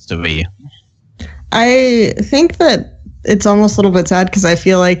offense to Ryu. I think that it's almost a little bit sad because I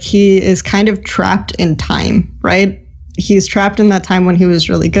feel like he is kind of trapped in time, right? He's trapped in that time when he was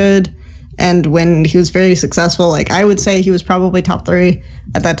really good and when he was very successful. Like, I would say he was probably top 3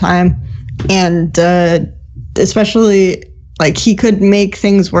 at that time. And especially, like, he could make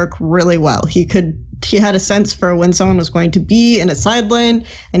things work really well. He had a sense for when someone was going to be in a side lane,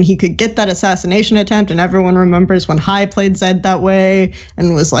 and he could get that assassination attempt. And everyone remembers when Hai played Zed that way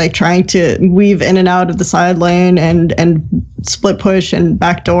and was like trying to weave in and out of the side lane and split push and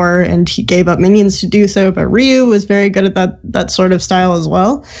backdoor, and he gave up minions to do so. But Ryu was very good at that sort of style as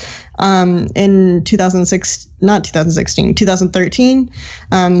well. In 2013.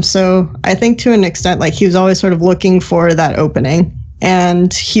 So I think to an extent, like, he was always sort of looking for that opening,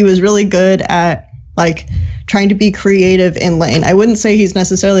 and he was really good at like trying to be creative in lane. I wouldn't say he's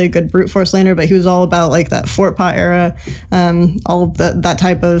necessarily a good brute force laner, but he was all about like that Fort Pot era, all of that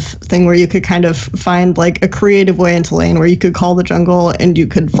type of thing where you could kind of find like a creative way into lane where you could call the jungle and you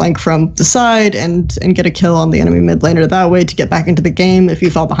could flank from the side and get a kill on the enemy mid laner that way to get back into the game if you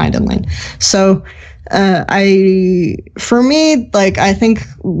fell behind in lane. So for me, like, I think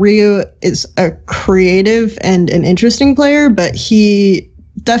Ryu is a creative and an interesting player, but he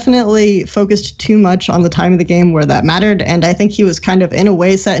definitely focused too much on the time of the game where that mattered, and I think he was kind of in a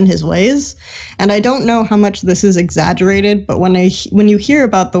way set in his ways. And I don't know how much this is exaggerated, but when you hear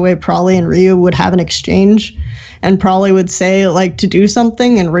about the way Prolly and Ryu would have an exchange, and Prolly would say like to do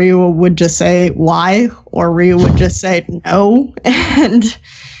something, and Ryu would just say why, or Ryu would just say no, and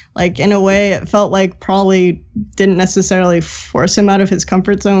like in a way it felt like Prolly didn't necessarily force him out of his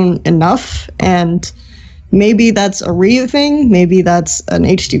comfort zone enough. And maybe that's a Ryu thing. Maybe that's an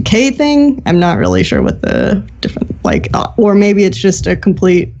H2k thing. I'm not really sure what the different, or maybe it's just a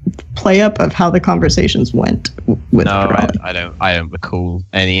complete play up of how the conversations went with Prolly. I don't recall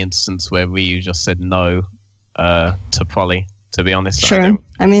any instance where Ryu just said no to Prolly, to be honest. Sure.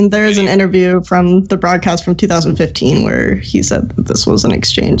 I mean, there is an interview from the broadcast from 2015 where he said that this was an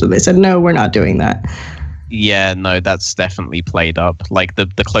exchange, and they said, no, we're not doing that. Yeah, no, that's definitely played up. Like, the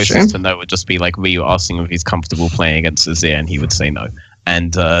closest to no would just be like Ryu asking if he's comfortable playing against Azir, and he would say no.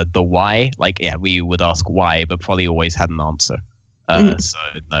 And the why, Ryu would ask why, but Prolly always had an answer. So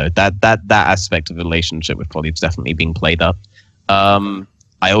no, that aspect of the relationship with Prolly is definitely being played up.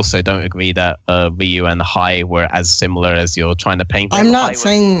 I also don't agree that Ryu and Hai were as similar as you're trying to paint. I'm not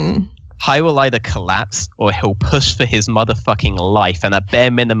saying Hai will either collapse or he'll push for his motherfucking life and at bare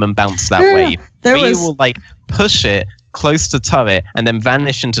minimum bounce that wave. Ryu will like push it close to turret and then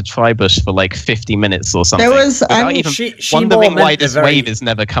vanish into Tribush for like 50 minutes or something. Wondering why this wave is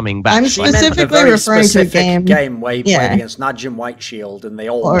never coming back. I'm specifically referring to a game where he played against Najim White Shield and they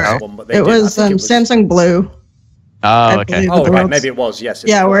all won, but it was Samsung Blue. Oh, okay. Oh, right. Maybe it was, yes.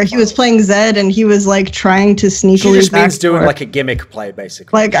 Yeah, where he was playing Zed and he was like trying to sneakily. She just means doing like a gimmick play,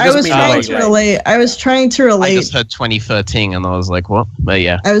 basically. Like I was trying to relate. I just heard 2013 and I was like, what? But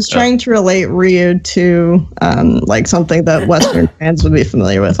yeah. I was trying to relate Ryu to like something that Western fans would be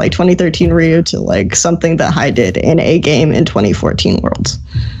familiar with, like 2013 Ryu to like something that Hai did in a game in 2014 Worlds.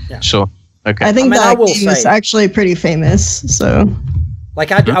 Yeah. Sure. Okay. I think that game is actually pretty famous. So.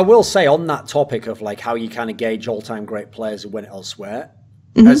 Like I will say on that topic of like how you kind of gauge all-time great players who went elsewhere,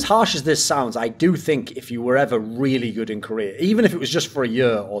 as harsh as this sounds, I do think if you were ever really good in Korea, even if it was just for a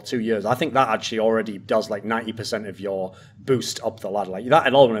year or 2 years, I think that actually already does like 90% of your boost up the ladder. Like that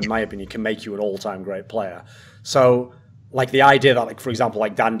alone, in my opinion, can make you an all-time great player. So like the idea that like, for example,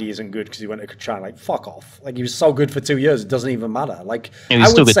 like Dandy isn't good because he went to China, like fuck off. Like he was so good for 2 years, it doesn't even matter. Like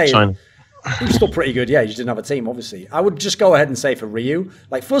I would say he was still pretty good, yeah. He just didn't have a team, obviously. I would just go ahead and say for Ryu,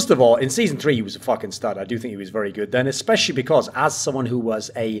 like, first of all, in Season 3, he was a fucking stud. I do think he was very good then, especially because as someone who was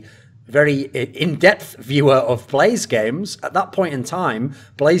a very in-depth viewer of Blaze games, at that point in time,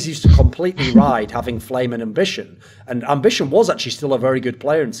 Blaze used to completely ride having Flame and Ambition. And Ambition was actually still a very good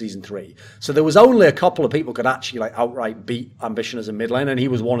player in Season 3. So there was only a couple of people who could actually like outright beat Ambition as a mid lane, and he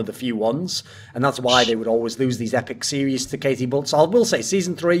was one of the few ones. And that's why they would always lose these epic series to KT Bull. So I will say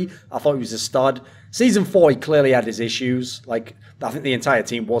Season 3, I thought he was a stud. Season 4, he clearly had his issues. Like, I think the entire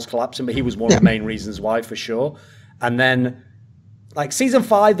team was collapsing, but he was one of the main reasons why, for sure. And then like Season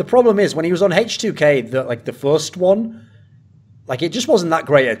 5, the problem is when he was on H2k, the first one, like it just wasn't that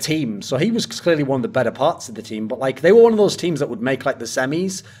great a team. So he was clearly one of the better parts of the team. But like they were one of those teams that would make like the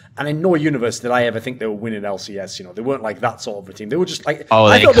semis. And in no universe did I ever think they were winning LCS. You know, they weren't like that sort of a team. They were just like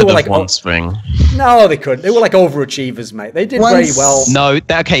I thought they were like won spring. No, they couldn't. They were like overachievers, mate. They did very well. No,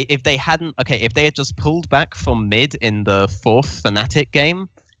 okay. If they had just pulled back from mid in the 4th Fnatic game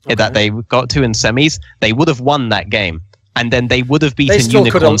that they got to in semis, they would have won that game. And then they would have beaten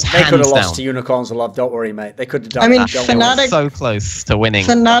Unicorns hands down. They could have lost to Unicorns a lot. Don't worry, mate. They could have done. I mean, Fnatic so close to winning.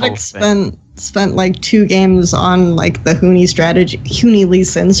 Fnatic spent like 2 games on like the Huni Lee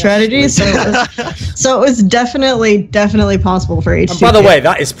Sin strategy. So it was definitely possible for H2K. And by the way,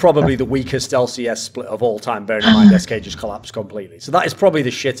 that is probably the weakest LCS split of all time. Bearing in mind SK just collapsed completely. So that is probably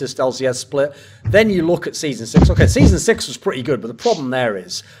the shittest LCS split. Then you look at Season 6. Okay, Season 6 was pretty good, but the problem there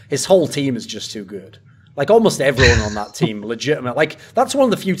is his whole team is just too good. Like almost everyone on that team, legitimate. Like that's one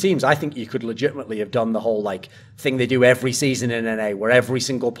of the few teams I think you could legitimately have done the whole like thing they do every season in NA, where every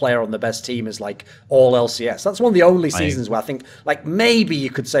single player on the best team is like all LCS. That's one of the only seasons where I think like maybe you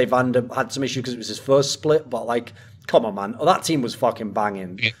could say Vander had some issues because it was his first split, but like come on, man, that team was fucking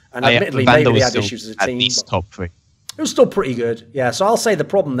banging. And admittedly, maybe they had issues as a team. Top 3. It was still pretty good, yeah. So I'll say the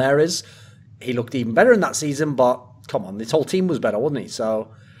problem there is he looked even better in that season, but come on, this whole team was better, wasn't he?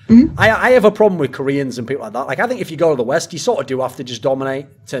 So. I have a problem with Koreans and people like that. Like, I think if you go to the West, you sort of do have to just dominate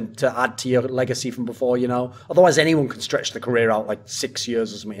to add to your legacy from before, you know? Otherwise, anyone can stretch the career out like 6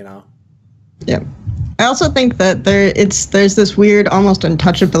 years or something, you know? Yeah. I also think that there's this weird almost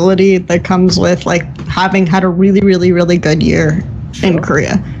untouchability that comes with like having had a really, really, really good year in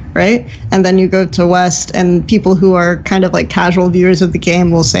Korea. Right? And then you go to West and people who are kind of like casual viewers of the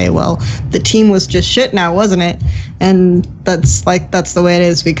game will say, well, the team was just shit now, wasn't it? And that's the way it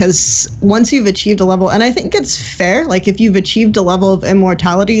is, because once you've achieved a level, and I think it's fair, like if you've achieved a level of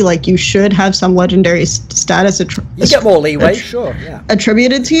immortality, like you should have some legendary status. You get more leeway, sure, yeah.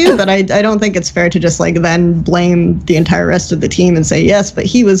 Attributed to you, but I don't think it's fair to just like then blame the entire rest of the team and say, yes, but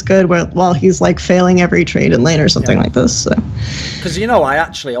he was good while he's like failing every trade in lane or something like this. Because, you know, I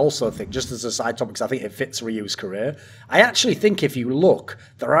actually also think, just as a side topic, because I think it fits Ryu's career, I actually think if you look,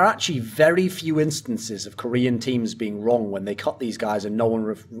 there are actually very few instances of Korean teams being wrong when they cut these guys and no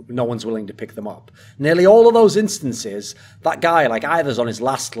one's willing to pick them up. Nearly all of those instances, that guy like either's on his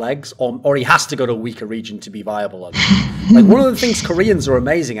last legs or he has to go to a weaker region to be viable. Like one of the things Koreans are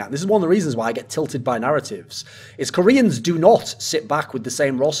amazing at, and this is one of the reasons why I get tilted by narratives, is Koreans do not sit back with the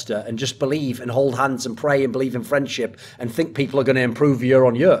same roster and just believe and hold hands and pray and believe in friendship and think people are going to improve year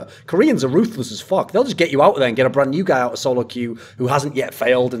on year. Koreans are ruthless as fuck. They'll just get you out there and get a brand new guy out of solo queue who hasn't yet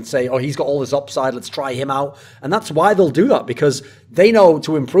failed and say, oh, he's got all this upside, let's try him out. And that's why they'll do that, because they know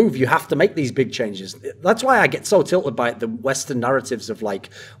to improve, you have to make these big changes. That's why I get so tilted by the Western narratives of like,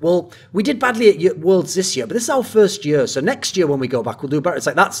 well, we did badly at Worlds this year, but this is our first year, so next year when we go back, we'll do better. It's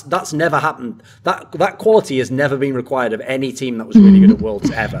like that's never happened. That quality has never been required of any team that was really good at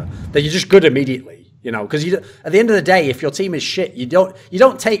Worlds ever. That you're just good immediately, you know, because at the end of the day, if your team is shit, you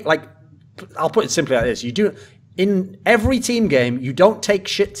don't take, like, I'll put it simply like this: in every team game, you don't take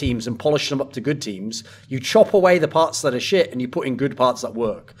shit teams and polish them up to good teams. You chop away the parts that are shit and you put in good parts that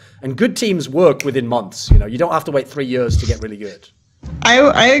work. And good teams work within months. You know, you don't have to wait 3 years to get really good.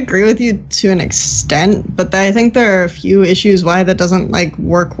 I agree with you to an extent, but I think there are a few issues why that doesn't like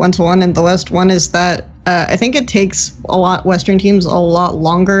work one-to-one in the West. One is that I think it takes Western teams a lot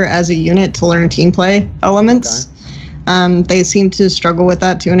longer as a unit to learn team play elements. Okay. They seem to struggle with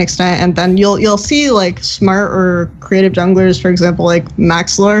that to an extent, and then you'll see like smart or creative junglers, for example, like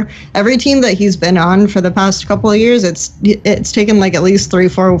Maxlor. Every team that he's been on for the past couple of years, it's taken like at least 3,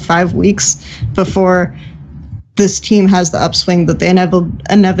 4, 5 weeks before this team has the upswing that they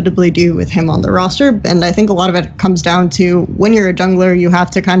inevitably do with him on the roster. And I think a lot of it comes down to when you're a jungler, you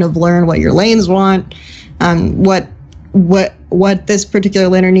have to kind of learn what your lanes want, what this particular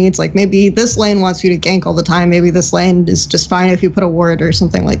laner needs. Like maybe this lane wants you to gank all the time. Maybe this lane is just fine if you put a ward or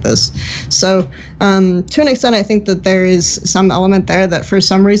something like this. So to an extent, I think that there is some element there that for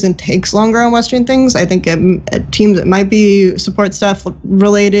some reason takes longer on Western things. I think at teams it might be support staff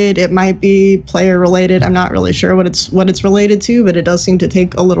related. It might be player related. I'm not really sure what it's related to, but it does seem to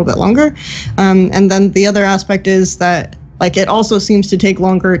take a little bit longer. And then the other aspect is that like it also seems to take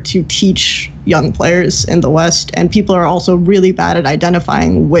longer to teach young players in the West, and people are also really bad at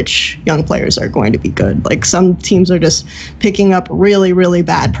identifying which young players are going to be good. Like some teams are just picking up really, really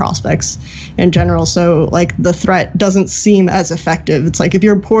bad prospects in general. So like the threat doesn't seem as effective. It's like if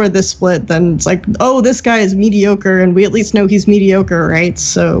you're poor this split, then it's like, oh, this guy is mediocre, and we at least know he's mediocre, right?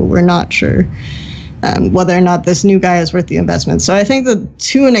 So we're not sure whether or not this new guy is worth the investment. So I think that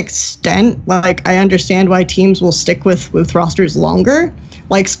to an extent, like I understand why teams will stick with rosters longer.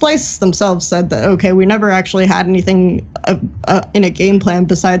 Like Splice themselves said that, okay, we never actually had anything in a game plan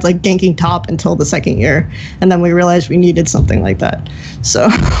besides like ganking top until the second year. And then we realized we needed something like that. So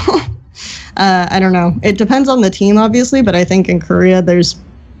I don't know. It depends on the team, obviously, but I think in Korea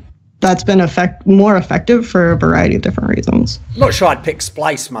that's been more effective for a variety of different reasons. I'm not sure I'd pick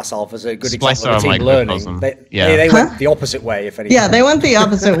Splice myself as a good example of team learning. They went the opposite way, if anything. Yeah, they went the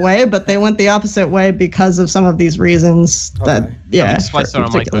opposite way, but they went the opposite way because of some of these reasons Splice are a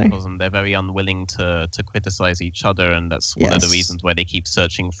microcosm. They're very unwilling to criticize each other, and that's one of the reasons why they keep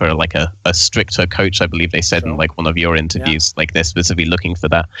searching for like a stricter coach. I believe they said in like one of your interviews, like they're specifically looking for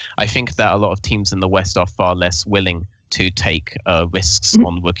that. I think that a lot of teams in the West are far less willing to take risks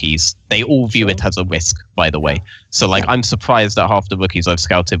on rookies. They all view it as a risk, by the way. So like I'm surprised that half the rookies I've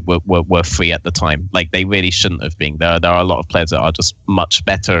scouted were free at the time. Like they really shouldn't have been. There are a lot of players that are just much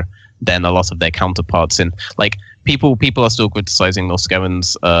better than a lot of their counterparts. In like people are still criticizing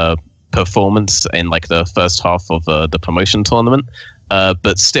Norskeren's performance in like the first half of the promotion tournament.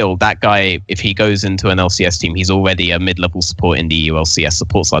 But still, that guy, if he goes into an LCS team, he's already a mid-level support in the EU LCS.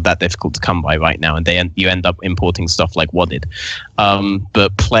 Supports are that difficult to come by right now, and you end up importing stuff like Wadded.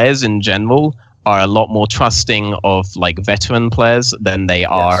 But players in general are a lot more trusting of like veteran players than they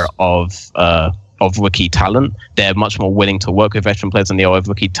are of rookie talent. They're much more willing to work with veteran players than they are of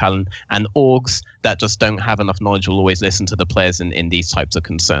rookie talent. And orgs that just don't have enough knowledge will always listen to the players in these types of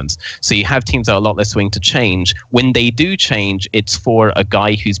concerns. So you have teams that are a lot less willing to change. When they do change, it's for a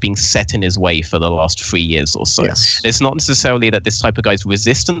guy who's being set in his way for the last 3 years or so. Yes. It's not necessarily that this type of guy is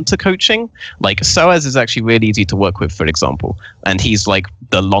resistant to coaching. Like Soaz is actually really easy to work with, for example. And he's like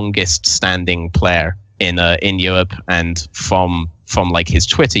the longest standing player in Europe, and from like his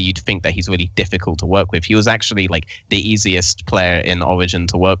Twitter, you'd think that he's really difficult to work with. He was actually like the easiest player in Origin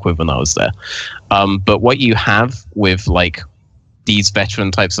to work with when I was there. But what you have with like these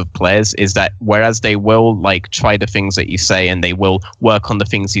veteran types of players is that whereas they will like try the things that you say and they will work on the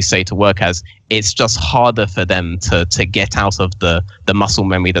things you say to work as, it's just harder for them to get out of the muscle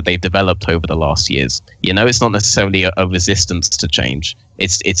memory that they've developed over the last years. You know, it's not necessarily a resistance to change.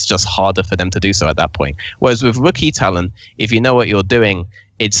 It's just harder for them to do so at that point. Whereas with rookie talent, if you know what you're doing,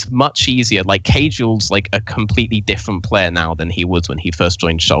 it's much easier. Like Cajul's like a completely different player now than he was when he first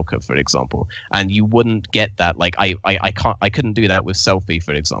joined Schalke, for example. And you wouldn't get that. Like I couldn't do that with Selfie,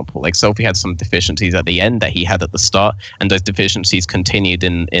 for example. Like Selfie had some deficiencies at the end that he had at the start, and those deficiencies continued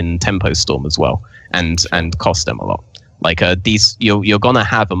in Tempo Storm as well, and cost them a lot. Like you're gonna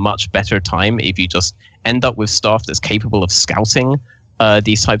have a much better time if you just end up with staff that's capable of scouting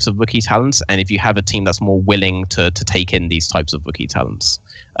these types of rookie talents, and if you have a team that's more willing to take in these types of rookie talents.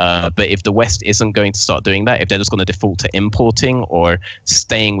 But if the West isn't going to start doing that, if they're just going to default to importing or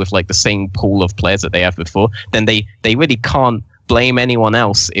staying with like the same pool of players that they have before, then they really can't blame anyone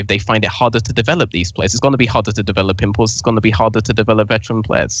else if they find it harder to develop these players. It's going to be harder to develop imports. It's going to be harder to develop veteran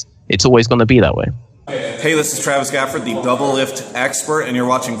players. It's always going to be that way. Hey, this is Travis Gafford, the double lift expert, and you're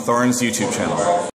watching Thorin's YouTube channel.